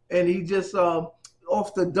 And he just,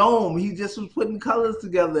 off the dome, he just was putting colors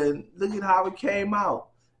together and look at how it came out.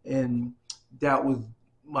 And that was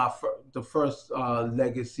the first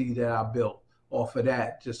legacy that I built off of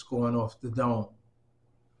that, just going off the dome.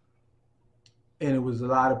 And it was a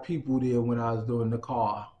lot of people there when I was doing the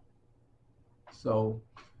car. So,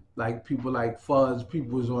 like people like Fuzz,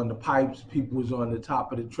 people was on the pipes, people was on the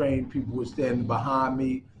top of the train, people were standing behind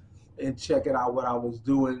me and checking out what I was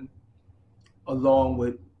doing, along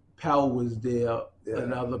with Pell was there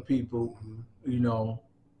and other people. You know,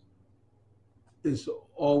 it's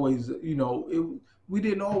always, you know, we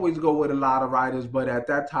didn't always go with a lot of riders, but at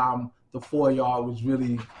that time, the 4-yard was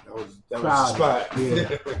really that was the spot.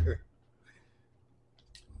 Yeah.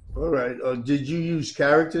 All right. Did you use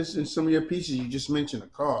characters in some of your pieces? You just mentioned a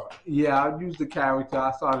car. Yeah, I used the character.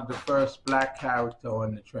 I started the first black character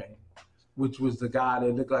on the train, which was the guy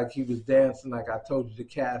that looked like he was dancing, like I told you, the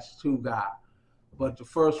Cash 2 guy. But the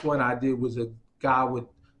first one I did was a guy with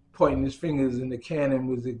pointing his fingers, and the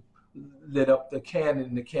cannon lit up the cannon,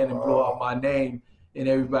 and the cannon blew out my name, and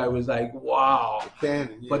everybody was like, wow. The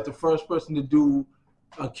cannon, yeah. But the first person to do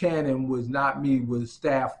a cannon was not me, was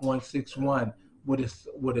Staff 161.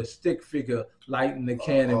 With a stick figure lighting the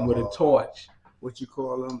cannon with a torch. What you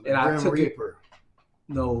call him? And Grim I took Reaper.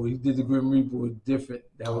 No, he did the Grim Reaper was different.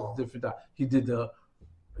 That was different. He did the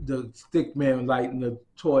stick man lighting the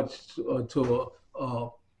torch to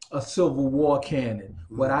a Civil War cannon.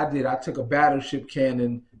 What I did, I took a battleship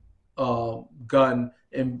cannon gun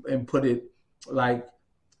and put it like,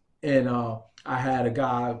 and I had a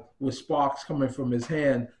guy with sparks coming from his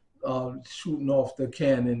hand shooting off the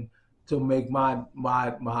cannon to make my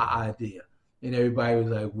idea. And everybody was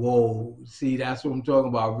like, whoa, see, that's what I'm talking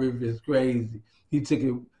about. Riff is crazy. He took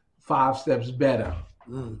it 5 steps better.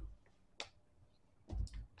 And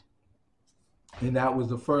that was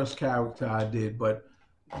the first character I did. But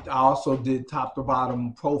I also did top to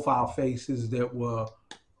bottom profile faces that were,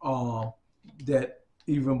 that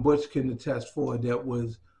even Butch can attest for, that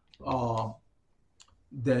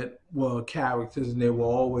were characters, and they were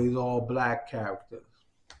always all black characters.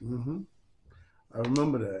 I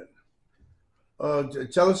remember that.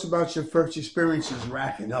 Tell us about your first experiences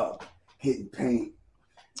racking up, hitting paint.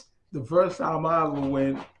 The first time I ever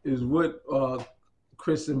went is with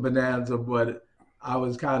Chris and Bonanza, but I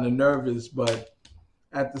was kind of nervous. But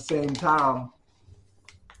at the same time,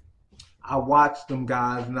 I watched them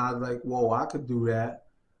guys, and I was like, whoa, I could do that.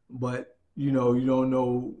 But, you know, you don't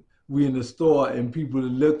know. We in the store, and people are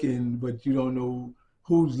looking, but you don't know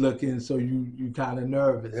who's looking, so you kind of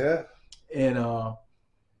nervous. Yeah. And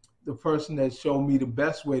the person that showed me the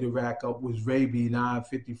best way to rack up was Raby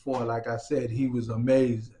 954. Like I said, he was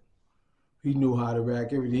amazing. He knew how to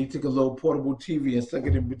rack everything. He took a little portable TV and stuck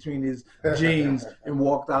it in between his jeans and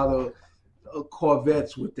walked out of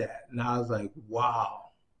Corvettes with that. And I was like,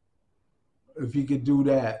 wow. If he could do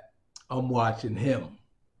that, I'm watching him.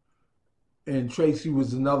 And Tracy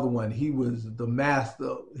was another one. He was the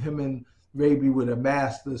master. Him and Raby were the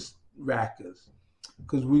master rackers.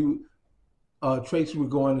 Because Tracy would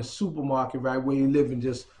go in the supermarket right where you live and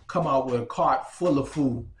just come out with a cart full of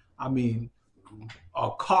food. I mean, a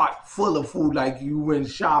cart full of food like you went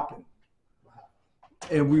shopping.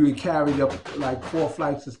 And we would carry it up like 4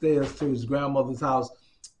 flights of stairs to his grandmother's house.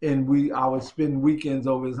 And I would spend weekends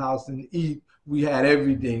over his house and eat. We had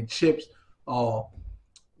everything, chips,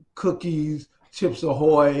 cookies, Chips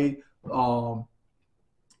Ahoy,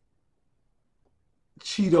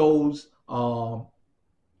 Cheetos,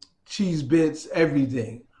 cheese bits,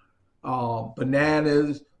 everything,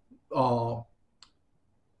 bananas,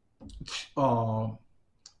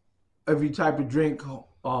 every type of drink,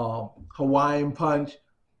 Hawaiian punch.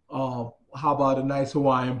 How about a nice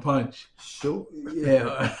Hawaiian punch? Sure.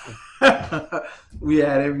 Yeah. We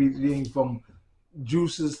had everything from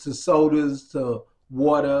juices to sodas to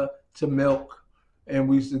water to milk. And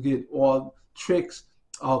we used to get all tricks,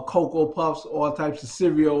 Cocoa Puffs, all types of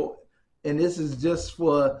cereal. And this is just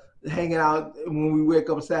for hanging out when we wake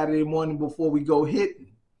up Saturday morning before we go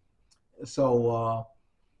hitting. So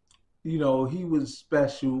you know, he was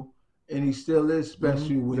special, and he still is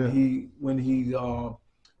special when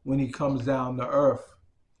he comes down to earth.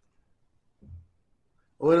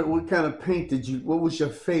 What kind of paint did you? What was your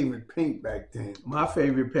favorite paint back then? My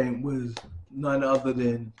favorite paint was none other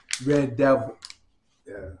than Red Devil.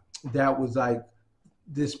 Yeah, that was like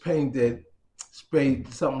this paint that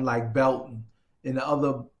sprayed something like Belton. And the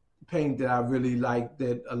other paint that I really liked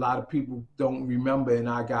that a lot of people don't remember and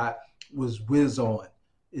I got was Whiz On.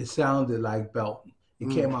 It sounded like Belton. It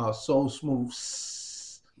came out so smooth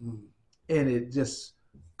and it just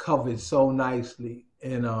covered so nicely.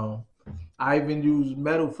 And I even used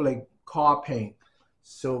Metal Flake car paint.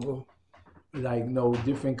 silver. Like no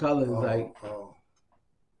different colors.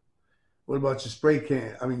 What about your spray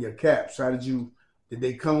can? I mean, your caps. How did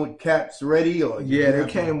they come with caps ready or? Yeah, they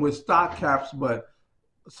came with stock caps, but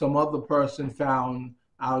some other person found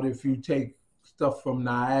out if you take stuff from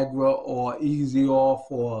Niagara or Easy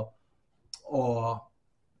Off or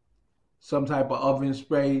some type of oven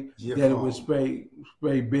spray, that it would spray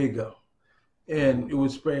bigger. And it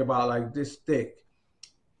would spray about like this thick.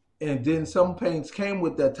 And then some paints came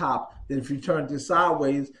with the top that if you turned it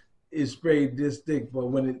sideways, it sprayed this thick. But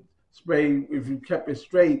when it sprayed, if you kept it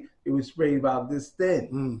straight, it would spray about this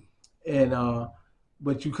thin. And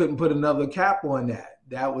but you couldn't put another cap on that.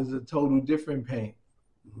 That was a total different paint.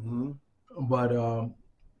 But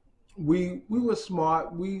we were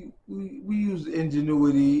smart. We used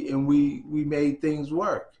ingenuity and we made things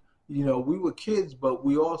work. You know, we were kids, but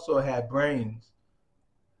we also had brains.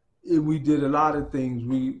 We did a lot of things.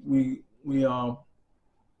 We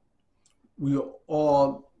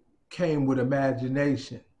all came with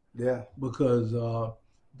imagination. Yeah. Because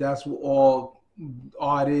that's what all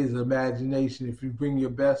art is, imagination. If you bring your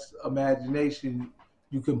best imagination,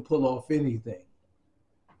 you can pull off anything.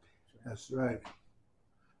 That's right.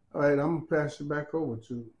 All right, I'm gonna pass it back over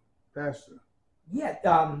to Pastor. Yeah,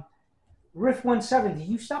 RIFF170,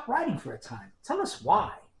 you stopped writing for a time. Tell us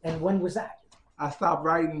why and when was that? I stopped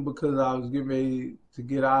writing because I was getting ready to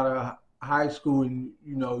get out of high school, and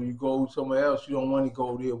you know, you go somewhere else, you don't want to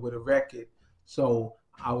go there with a record. So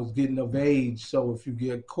I was getting of age. So if you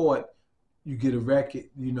get caught, you get a record.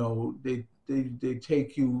 You know, they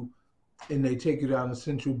take you and they take you down to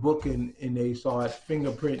central booking and they start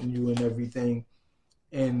fingerprinting you and everything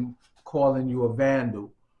and calling you a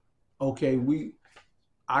vandal. Okay,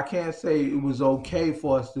 I can't say it was okay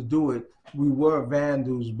for us to do it. We were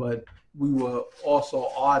vandals, but we were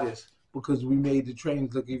also artists because we made the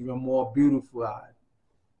trains look even more beautified.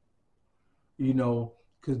 You know,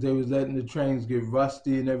 because they was letting the trains get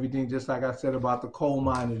rusty and everything, just like I said about the coal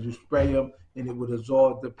miners. You spray them and it would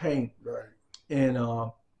absorb the paint. Right. And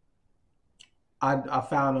I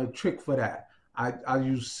found a trick for that. I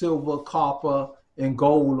used silver, copper, and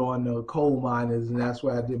gold on the coal miners, and that's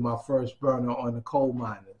where I did my first burner on the coal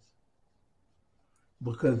miners.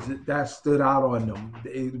 Because that stood out on them.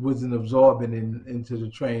 It wasn't absorbing into the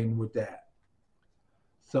train with that.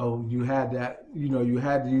 So you had that, you know, you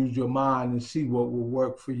had to use your mind and see what would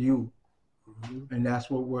work for you. And that's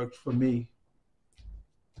what worked for me.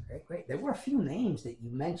 Okay, great. There were a few names that you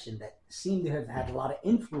mentioned that seem to have had a lot of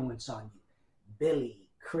influence on you. Billy,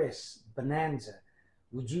 Chris, Bonanza.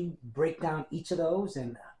 Would you break down each of those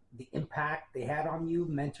and the impact they had on you,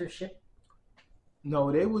 mentorship?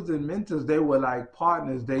 No, they wasn't mentors. They were like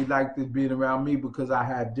partners. They liked it being around me because I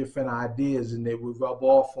had different ideas and they would rub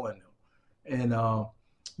off on them. And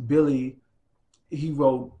Billy, he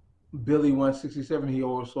wrote Billy 167. He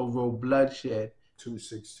also wrote Bloodshed.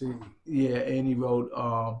 216. Yeah, and he wrote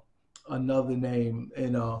another name.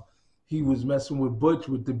 And he was messing with Butch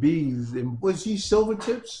with the bees. And was he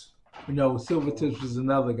Silvertips? No, Silvertips was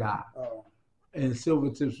another guy. Oh. And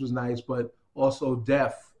Silvertips was nice, but also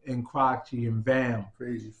Def and Crotchy and Bam.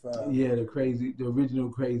 Crazy Five. Yeah, the original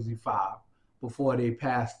Crazy Five before they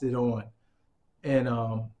passed it on. And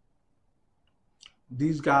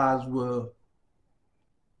these guys were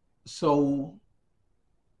so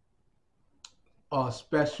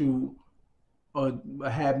special,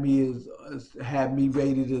 had me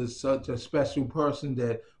rated as such a special person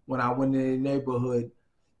that when I went in the neighborhood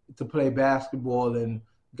to play basketball and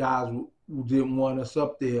guys who didn't want us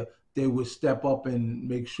up there, they would step up and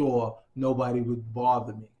make sure nobody would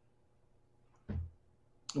bother me.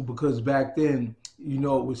 Because back then, you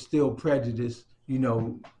know, it was still prejudice. You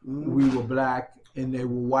know, we were black and they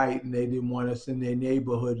were white and they didn't want us in their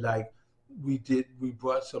neighborhood like we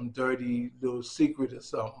brought some dirty little secret or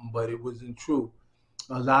something, but it wasn't true.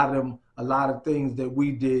 A lot of things that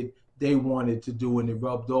we did, they wanted to do and it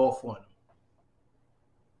rubbed off on them.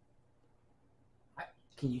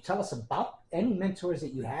 Can you tell us about any mentors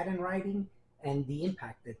that you had in writing and the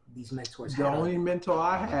impact that these mentors The had? only mentor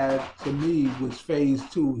I had to me was Phase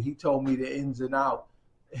 2. He told me the ins and out.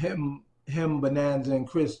 Him, Bonanza, and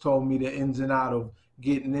Chris told me the ins and out of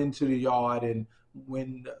getting into the yard and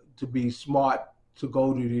when to be smart to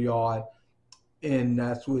go to the yard. And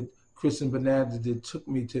that's what Chris and Bonanza did, took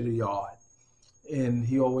me to the yard. And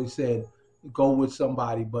he always said, go with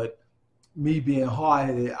somebody. But me being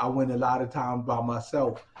hard-headed, I went a lot of times by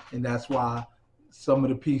myself. And that's why some of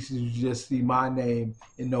the pieces you just see my name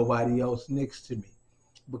and nobody else next to me,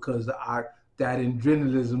 because that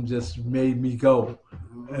adrenalism just made me go.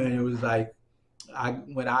 And it was like,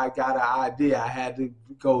 when I got an idea, I had to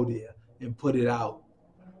go there and put it out.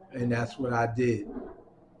 And that's what I did.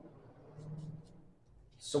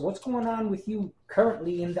 So what's going on with you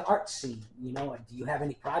currently in the art scene? You know, do you have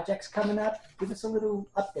any projects coming up? Give us a little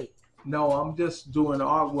update. No, I'm just doing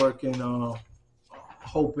artwork and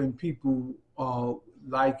hoping people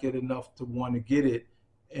like it enough to want to get it.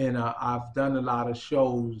 And I've done a lot of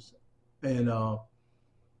shows, and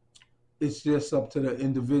it's just up to the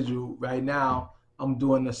individual. Right now, I'm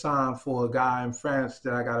doing a sign for a guy in France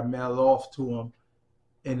that I got to mail off to him,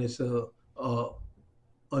 and it's a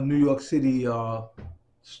New York City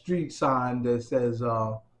street sign that says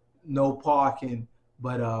no parking,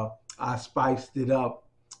 but I spiced it up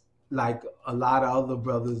like a lot of other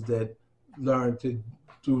brothers that learned to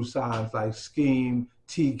do signs like Scheme,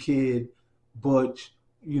 T-Kid, Butch,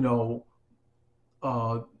 you know,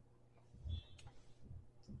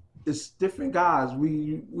 it's different guys.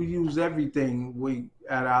 We use everything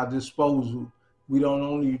at our disposal. We don't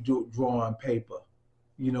only draw on paper.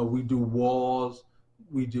 You know, we do walls,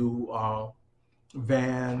 we do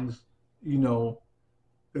vans. You know,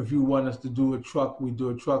 if you want us to do a truck, we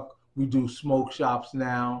do a truck. We do smoke shops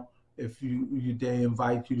now. If they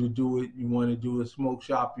invite you to do it, you want to do a smoke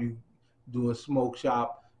shop, you do a smoke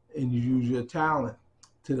shop, and you use your talent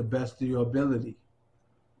to the best of your ability.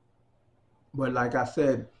 But like I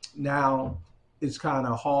said, now it's kind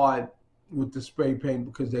of hard with the spray paint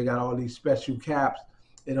because they got all these special caps,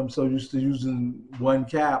 and I'm so used to using one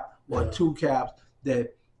cap or two caps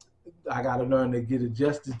that I got to learn to get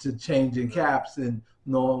adjusted to changing caps and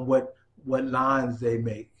knowing what lines they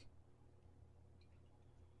make.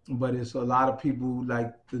 But it's a lot of people,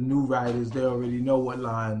 like the new writers, they already know what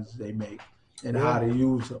lines they make and how to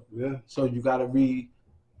use them. Yeah. So you got to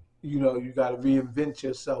reinvent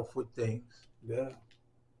yourself with things. Yeah.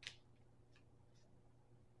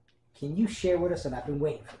 Can you share with us, and I've been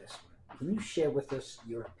waiting for this one, can you share with us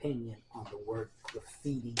your opinion on the word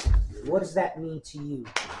graffiti? What does that mean to you?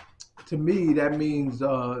 To me, that means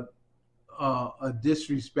a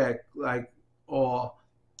disrespect, like, or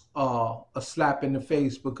a slap in the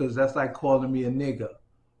face, because that's like calling me a nigger.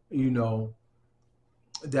 You know,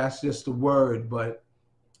 that's just a word, but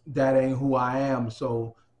that ain't who I am.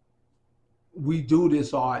 So we do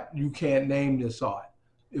this art. You can't name this art.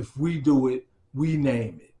 If we do it, we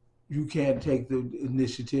name it. You can't take the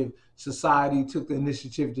initiative. Society took the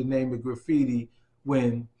initiative to name it graffiti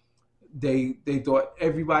when they thought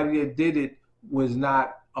everybody that did it was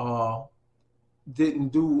not didn't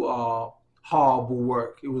do horrible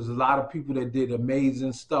work. It was a lot of people that did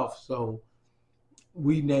amazing stuff. So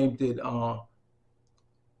we named it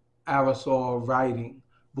Aerosol writing,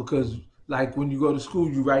 because like when you go to school,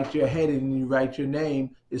 you write your heading and you write your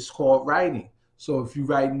name. It's called writing. So if you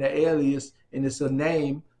write in the alias and it's a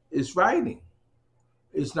name, it's writing.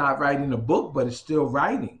 It's not writing a book, but it's still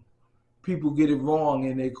writing. People get it wrong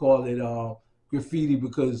and they call it graffiti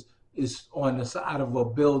because it's on the side of a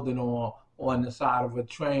building or on the side of a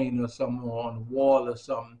train or something, or on a wall or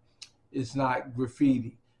something. It's not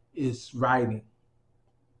graffiti, it's writing.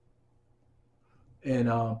 And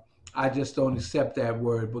I just don't accept that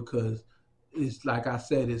word because it's, like I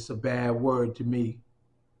said, it's a bad word to me.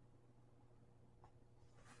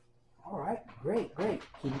 All right, great.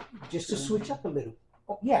 Just to switch up a little.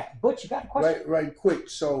 Oh, yeah, Butch, you got a question? Right, quick.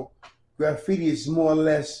 So graffiti is more or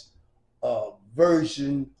less a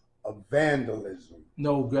version of vandalism.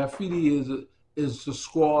 No, graffiti is to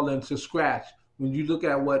scrawl and to scratch. When you look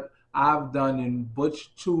at what I've done and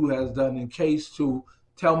Butch 2 has done in Case 2,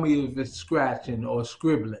 tell me if it's scratching or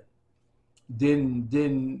scribbling. Then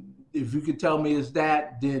if you could tell me it's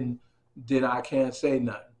that, then I can't say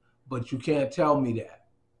nothing. But you can't tell me that.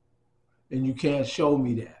 And you can't show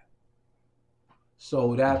me that.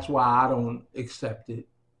 So that's why I don't accept it.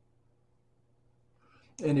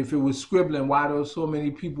 And if it was scribbling, why do so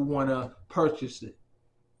many people want to purchase it?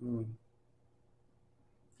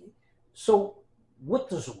 So what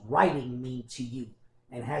does writing mean to you?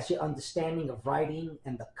 And has your understanding of writing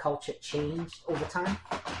and the culture changed over time?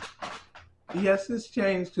 Yes, it's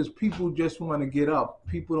changed because people just want to get up.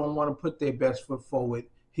 People don't want to put their best foot forward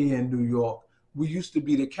here in New York. We used to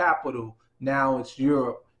be the capital. Now it's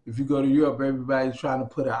Europe. If you go to Europe, everybody's trying to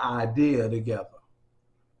put an idea together,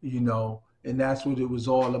 and that's what it was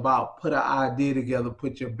all about. Put an idea together,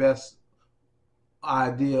 put your best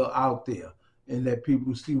idea out there, and let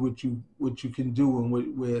people see what you can do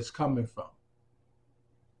and where it's coming from.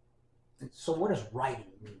 So, what does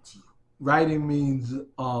writing mean to you? Writing means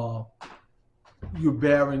you're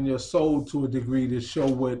bearing your soul to a degree to show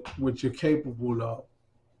what you're capable of,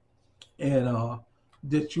 and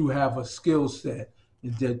that you have a skill set,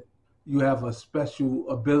 and that you have a special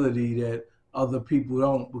ability that other people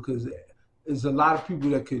don't, because there's a lot of people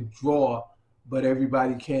that could draw, but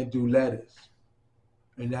everybody can't do letters,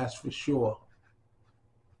 and that's for sure.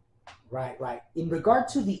 Right, right. In regard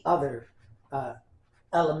to the other uh,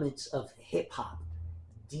 elements of hip hop,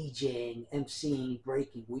 DJing, MCing,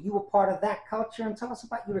 breaking, were you a part of that culture? And tell us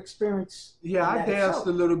about your experience. Yeah, I danced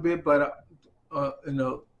a little bit, but I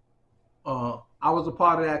was a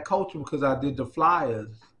part of that culture because I did the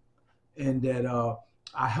flyers, and that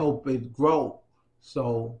I helped it grow.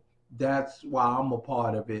 So that's why I'm a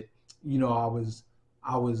part of it. I was,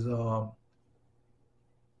 I was,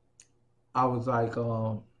 I was like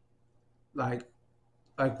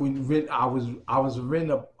when I was a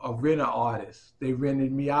renter artist. They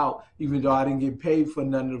rented me out, even though I didn't get paid for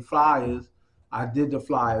none of the flyers. I did the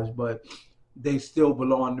flyers, but they still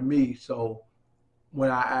belonged to me. So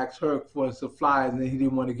when I asked Herc for some flyers and he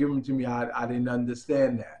didn't want to give them to me, I didn't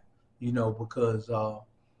understand that, because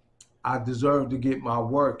I deserve to get my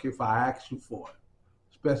work if I asked you for it,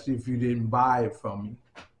 especially if you didn't buy it from me.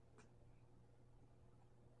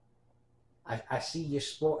 I see you're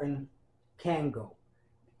sporting Kango.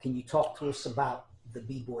 Can you talk to us about the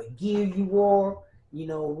b-boy gear you wore?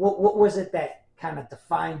 What was it that kind of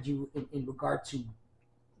defined you in regard to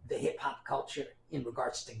the hip hop culture in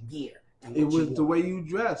regards to gear? It was the way you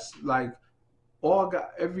dress. Like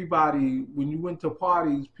everybody, when you went to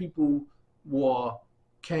parties, people wore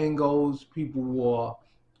Kangos, people wore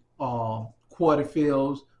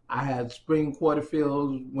quarterfills. I had spring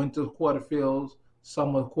quarterfills, winter quarterfills,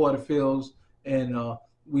 summer quarterfills, and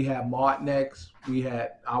we had Martinecks.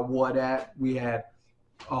 I wore that. We had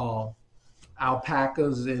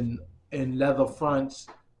alpacas and leather fronts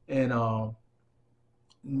and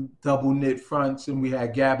double knit fronts, and we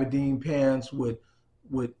had gabardine pants with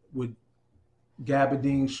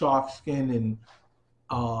gabardine shark skin and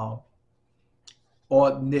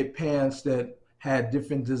all knit pants that had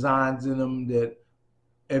different designs in them that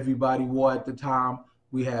everybody wore at the time.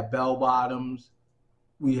 We had bell bottoms,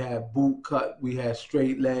 we had boot cut, we had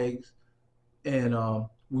straight legs, and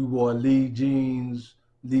we wore Lee jeans,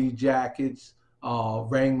 Lee jackets,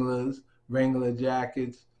 Wrangler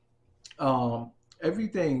jackets,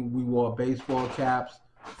 everything. We wore baseball caps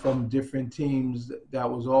from different teams. That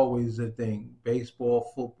was always a thing.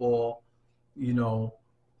 Baseball, football,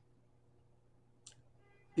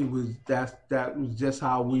 that was just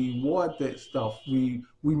how we wore that stuff. We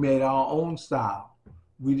made our own style.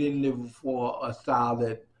 We didn't live for a style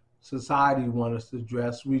that society wanted us to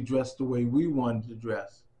dress. We dressed the way we wanted to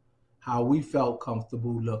dress, how we felt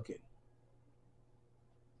comfortable looking.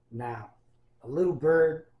 Now, a little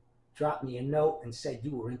bird dropped me a note and said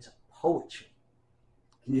you were into poetry.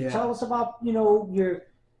 Can you tell us about your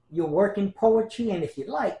work in poetry, and if you'd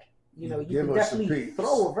like, you can definitely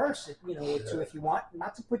throw a verse, or two if you want.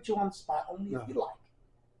 Not to put you on the spot, only if you like.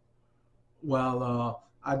 Well,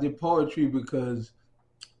 I did poetry because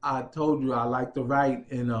I told you I like to write,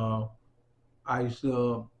 and I used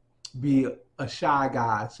to be a shy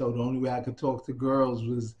guy, so the only way I could talk to girls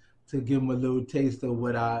was to give them a little taste of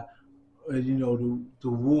what to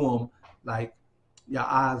woo them. Like, your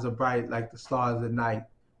eyes are bright like the stars at night.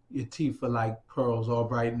 Your teeth are like pearls all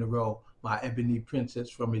bright in a row. My ebony princess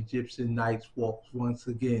from Egyptian nights walks once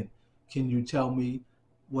again. Can you tell me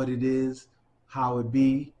what it is, how it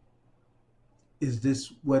be? Is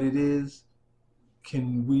this what it is?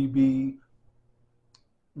 Can we be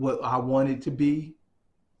what I want it to be?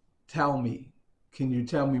 Tell me. Can you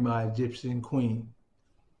tell me, my Egyptian queen?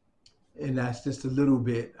 And that's just a little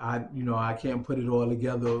bit. I can't put it all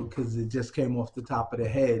together because it just came off the top of the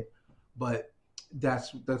head. But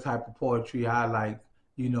that's the type of poetry I like.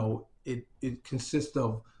 It consists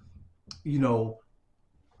of,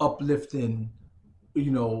 uplifting,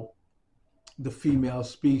 the female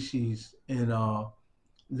species and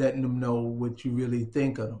letting them know what you really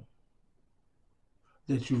think of them,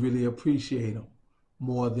 that you really appreciate them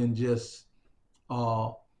more than just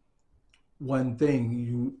one thing.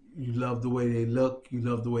 You love the way they look, you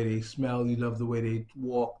love the way they smell, you love the way they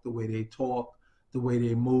walk, the way they talk, the way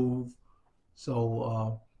they move.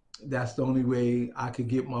 So that's the only way I could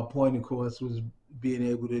get my point across, was being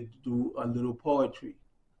able to do a little poetry.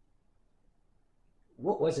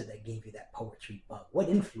 What was it that gave you that poetry bug? What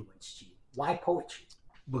influenced you? Why poetry?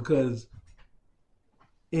 Because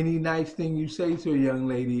any nice thing you say to a young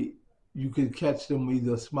lady, you could catch them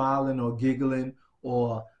either smiling or giggling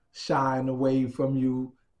or shying away from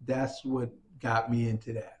you. That's what got me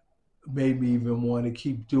into that. Made me even want to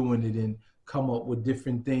keep doing it and come up with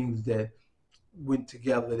different things that went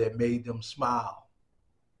together that made them smile.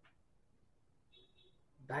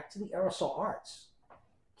 Back to the Aerosol Arts.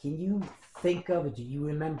 Can you think of, do you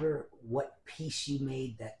remember what piece you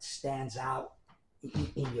made that stands out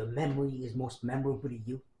in your memory, is most memorable to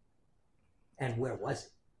you? And where was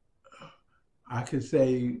it? I could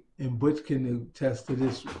say, and Butch can attest to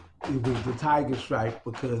this, it was the tiger stripe,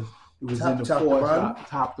 because it was in the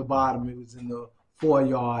top to bottom. It was in the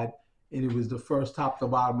 4-yard, and it was the first top to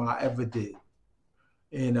bottom I ever did.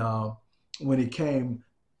 And when it came,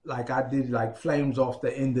 like I did like flames off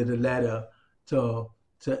the end of the letter to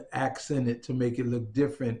accent it, to make it look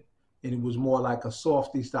different. And it was more like a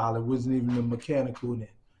softy style. It wasn't even a mechanical then.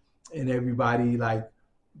 And everybody, like,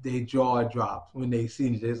 their jaw dropped when they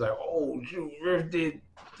seen it. It's like, oh, shoot, Riff did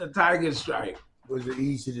the tiger stripe. Was it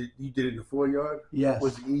easy to, you did it in the 4-yard? Yes.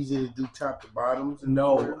 Was it easy to do top to bottoms?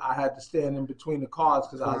 No, I had to stand in between the cars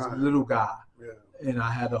because I was a little guy. Yeah. And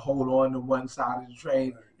I had to hold on to one side of the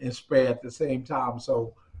train and spray at the same time.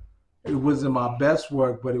 So it wasn't my best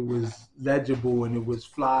work, but it was legible and it was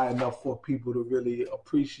fly enough for people to really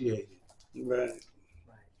appreciate it. Right.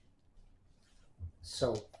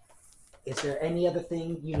 So is there any other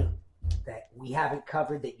thing, that we haven't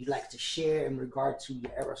covered that you'd like to share in regard to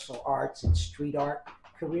your aerosol arts and street art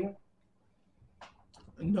career?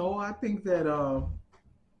 No, I think that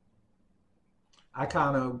I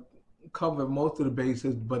kind of covered most of the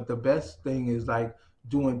bases, but the best thing is like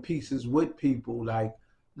doing pieces with people. Like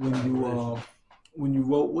when you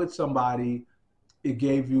wrote with somebody, it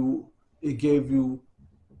gave you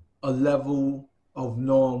a level of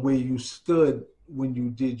knowing where you stood when you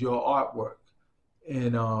did your artwork.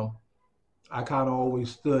 And I kind of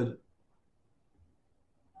always stood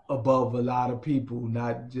above a lot of people,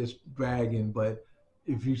 not just bragging, but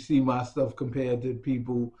if you see my stuff compared to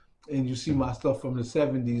people, and you see my stuff from the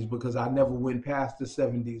 70s, because I never went past the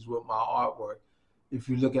 70s with my artwork. If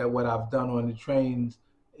you look at what I've done on the trains,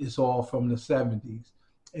 it's all from the 70s.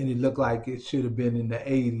 And it looked like it should have been in the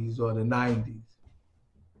 80s or the 90s.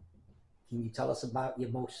 Can you tell us about your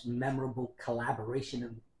most memorable collaboration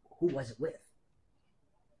and who was it with?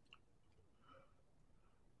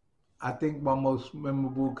 I think my most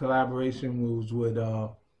memorable collaboration was with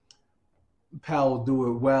Pell Do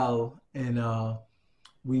It Well, and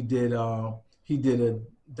we did, he did a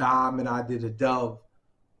dime and I did a dove.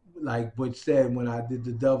 Like Butch said, when I did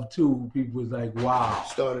the dove too, people was like, wow.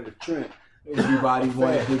 Started a trend. Everybody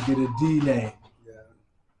wanted to get a D name.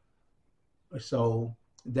 Yeah. So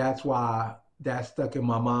that's why that stuck in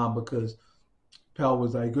my mind, because Pell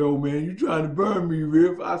was like, yo man, you trying to burn me,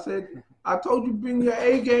 Riff. I said, I told you bring your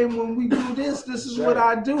A game when we do this. This is what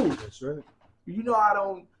I do. That's right. You know,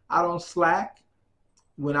 I don't slack.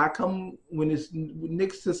 When it's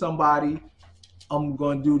next to somebody, I'm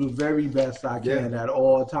gonna do the very best I can at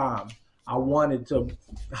all times. I wanted to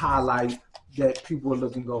highlight that people are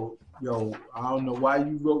looking, go, yo, I don't know why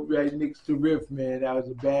you wrote right next to Riff, man. That was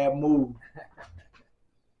a bad move.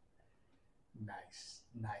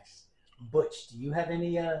 Nice. Butch, do you have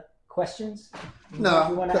any questions you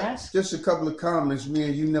want to ask? Just a couple of comments. Me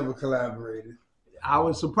and you never collaborated. I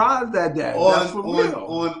was surprised at that.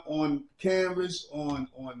 On canvas, on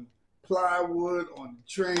plywood, on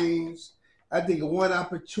trains. I think one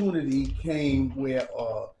opportunity came where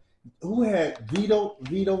who had Vito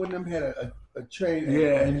and them had a train.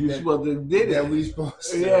 And you supposed to did it. That we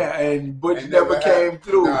supposed to. Yeah, and Butch never came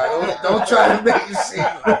through. Nah, don't try to make it seem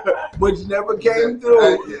like Butch never came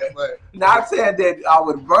through. Not saying that I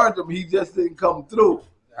would burn him, he just didn't come through.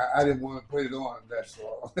 I didn't want to put it on, that's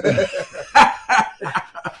all.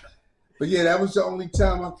 But yeah, that was the only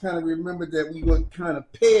time I kind of remembered that we were kind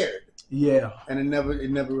of paired. Yeah. And it never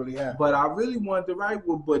really happened. But I really wanted to write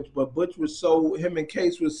with Butch, but Butch was him and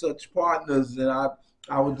Case were such partners, and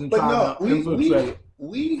I wasn't trying to infiltrate.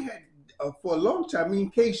 We had, for a long time, me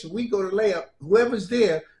and Case, we go to layup, whoever's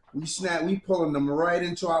there, we pulling them right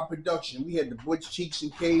into our production. We had the Butch Cheeks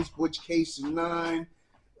and Case, Butch Case and 9.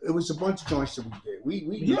 It was a bunch of joints that we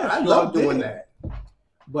did. I love doing that.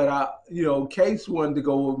 But Case wanted to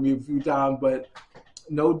go with me a few times, but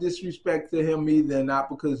no disrespect to him either, not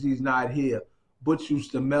because he's not here. Butch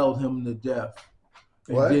used to meld him to death.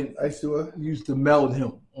 And What? then I see what? used to meld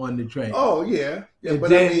him on the train. Oh yeah, yeah. And But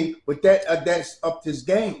then, I mean, but that's upped his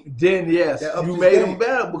game. Then yes, That upped you his made game. him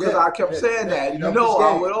better because I kept saying that. You upped know, his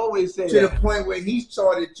I game. would always say To that. the point where he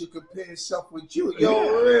started to compare himself with you.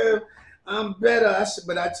 Yo, Yeah. I'm better. I said,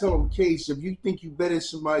 but I told him, Case, if you think you better than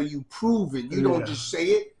somebody, you prove it. You don't just say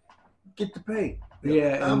it. Get the pay.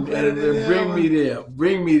 Yeah, I'm and better than him. bring me there.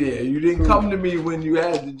 Bring me there. You didn't come to me when you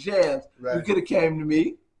had the chance. Right. You could have came to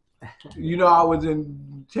me. You know, I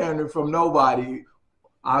wasn't tearing it from nobody.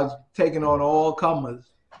 I was taking on all comers.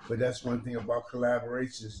 But that's one thing about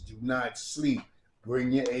collaborations. Do not sleep.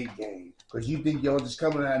 Bring your A game. Because you think y'all just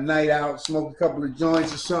coming at a night out, smoke a couple of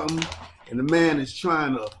joints or something, and the man is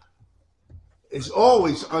trying to. It's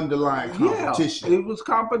always underlying competition. Yeah, it was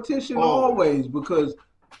competition always because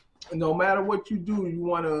no matter what you do, you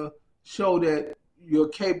want to show that you're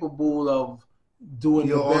capable of doing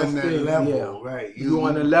You're the best on that thing. level, right? You're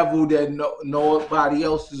on a level that nobody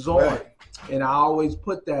else is on. Right. And I always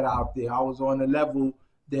put that out there. I was on a level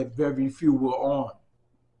that very few were on.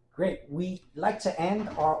 Great. We like to end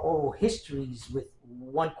our oral histories with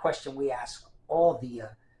one question we ask all the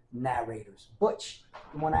narrators. Butch,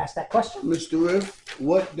 you want to ask that question? Mr. Riff,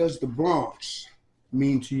 what does the Bronx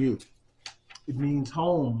mean to you? It means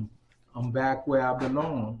home. I'm back where I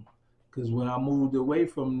belong. Because when I moved away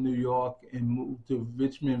from New York and moved to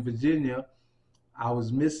Richmond, Virginia, I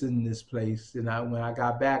was missing this place. And when I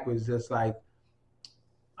got back, it was just like,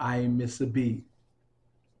 I ain't miss a beat.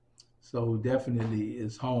 So definitely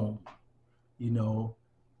it's home. You know,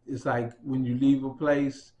 it's like when you leave a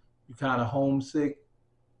place, you're kind of homesick.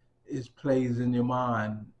 It plays in your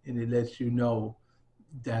mind and it lets you know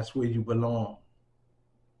that's where you belong.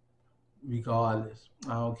 Regardless,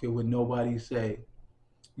 I don't care what nobody say.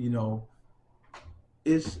 You know,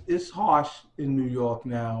 it's harsh in New York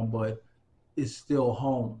now, but it's still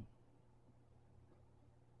home.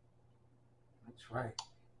 That's right.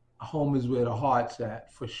 Home is where the heart's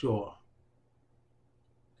at, for sure.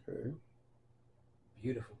 Okay.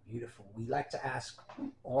 Beautiful, beautiful. We like to ask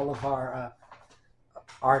all of our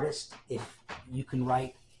artists if you can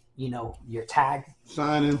write, you know, your tag.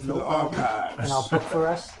 Sign in for the archives. And I'll book for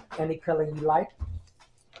us any color you like.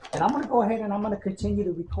 And I'm going to go ahead and I'm going to continue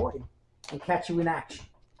the recording and catch you in action.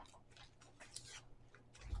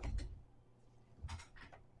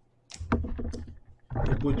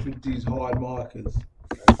 Which with these hard markers.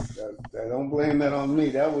 Don't blame that on me.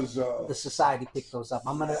 That was the society picked those up.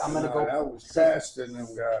 I'm gonna go. That was Pastor and them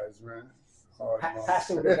guys, man.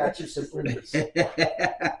 Pastor would have got you some Unis. You know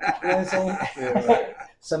what I'm saying? Yeah, right.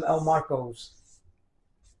 Some El Marcos.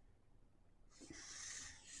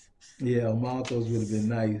 Yeah, El Marcos would have been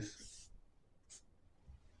nice.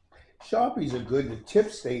 Sharpies are good. The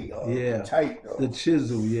tips stay tight though. The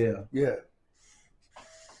chisel, yeah. Yeah.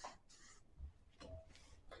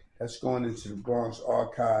 That's going into the Bronx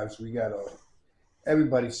archives. We got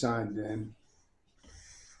everybody signed in.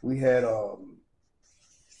 We had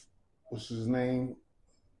what's his name?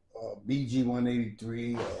 BG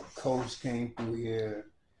 183. Coast came through here.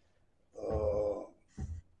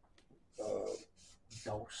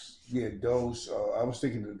 Dose. Yeah, Dose. I was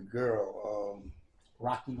thinking of the girl.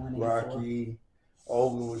 Rocky 184. Rocky.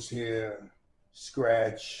 Olga was here.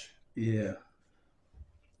 Scratch. Yeah.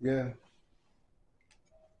 Yeah.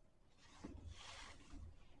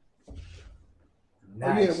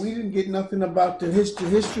 Nice. Oh, yeah, we didn't get nothing about the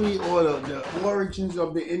history or the origins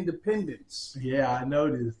of the independence. Yeah, I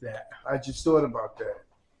noticed that. I just thought about that.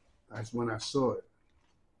 That's when I saw it.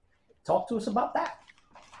 Talk to us about that.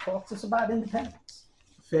 Talk to us about independence.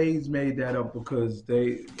 FaZe made that up because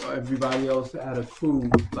everybody else had a crew,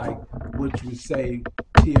 like, which would say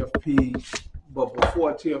TFP, but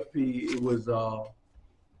before TFP,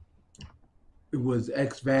 it was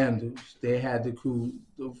ex-Vandals. They had the crew,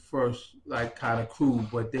 the first kind of crew,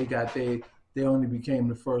 but they only became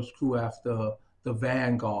the first crew after the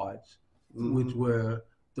Vanguards, which were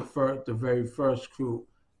the very first crew.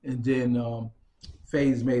 And then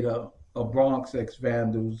FaZe made a Bronx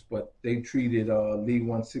ex-Vandals, but they treated Lee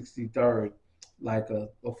 163rd like a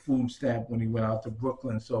food stamp when he went out to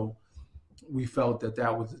Brooklyn. So we felt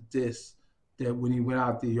that was a diss, that when he went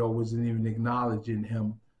out there, y'all wasn't even acknowledging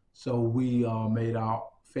him. So we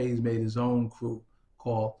FaZe made his own crew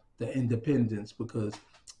called the Independents, because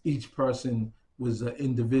each person was an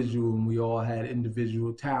individual and we all had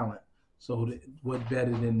individual talent. So what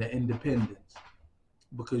better than the Independents?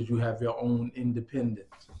 Because you have your own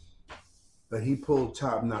independence. But he pulled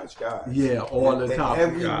top-notch guys. Yeah, all the top guys.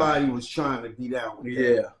 Everybody was trying to be down with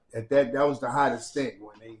that. Yeah. That was the hottest thing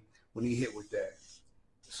when he hit with that.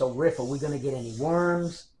 So Riff, are we gonna get any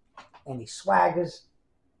worms, any swaggers?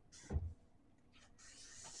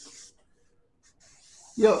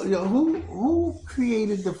 Yo, who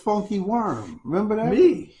created the funky worm? Remember that?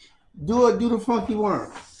 Me. Do the funky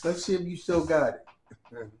worm. Let's see if you still got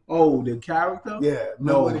it. Oh, the character? Yeah,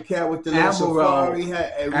 remember the cat with the little safari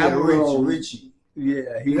hat? Yeah, Richie.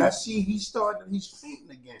 Yeah, he's painting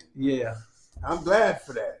again. Yeah, I'm glad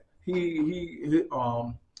for that.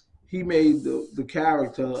 He made the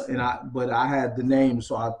character, but I had the name,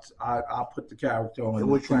 so I put the character on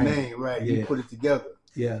with the name, right? Yeah. You put it together.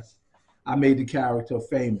 Yes, I made the character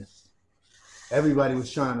famous. Everybody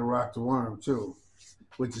was trying to rock the worm too,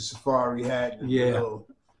 with the safari hat. And yep.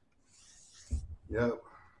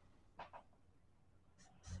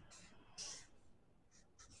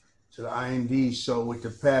 So the IND show with the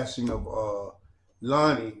passing of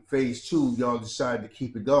Lonnie, phase 2, y'all decided to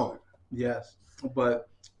keep it going. Yes, but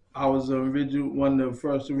I was one of the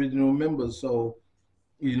first original members, so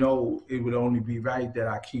it would only be right that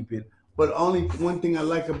I keep it. But only one thing I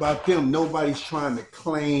like about them, nobody's trying to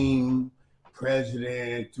claim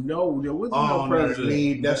president. No, there was no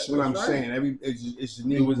president. That's what I'm saying. It's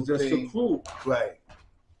an equal It was just thing. a crew. Right.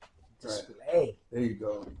 Hey. There you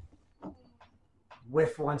go.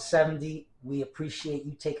 RIFF170, we appreciate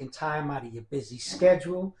you taking time out of your busy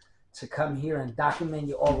schedule to come here and document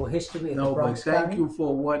your oral history in the Bronx County. Thank you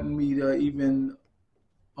for wanting me to even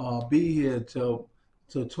be here to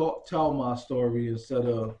tell my story instead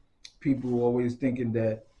of people always thinking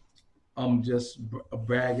that I'm just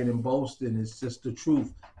bragging and boasting. It's just the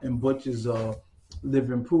truth, and Butch is a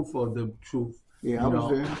living proof of the truth. Yeah, I was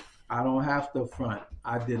there. I don't have to front.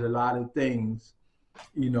 I did a lot of things.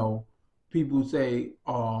 People say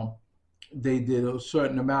they did a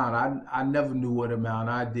certain amount. I never knew what amount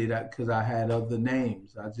I did because I had other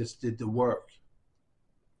names. I just did the work.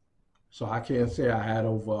 So I can't say I had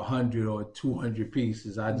over 100 or 200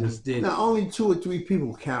 pieces. I just did. Now, only 2 or 3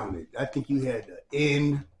 people counted. I think you had the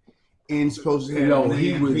N supposed to have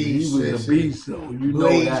he was a beast, so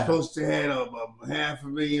Blade's supposed to have a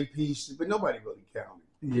 500,000 pieces, but nobody really counted.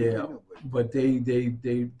 Yeah, but they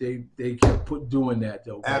kept doing that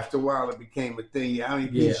though. After a while, it became a thing. How many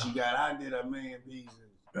pieces you got? I did 1,000,000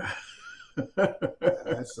 pieces.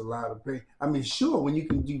 That's a lot of pay. I mean, sure, when you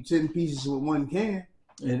can do 10 pieces with one can,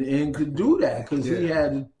 and could do that because he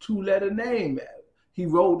had a 2-letter name. He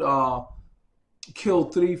wrote Kill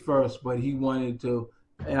 3 first, but he wanted to,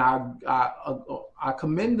 and I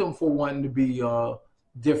commend him for wanting to be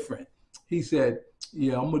different. He said,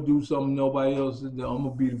 yeah, I'm going to do something nobody else did. I'm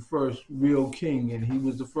going to be the first real king. And he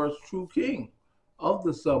was the first true king of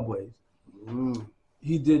the subways.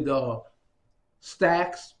 He did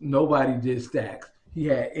stacks. Nobody did stacks. He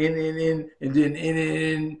had in, and then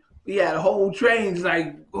in. He had whole trains,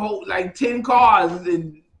 like 10 cars.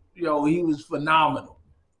 And, he was phenomenal.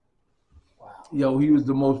 Wow. He was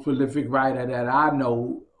the most prolific writer that I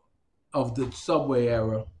know of the subway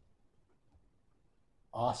era.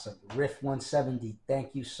 Awesome. RIFF170,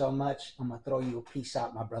 thank you so much. I'm going to throw you a piece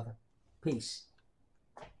out, my brother. Peace.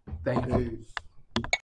 Thank you.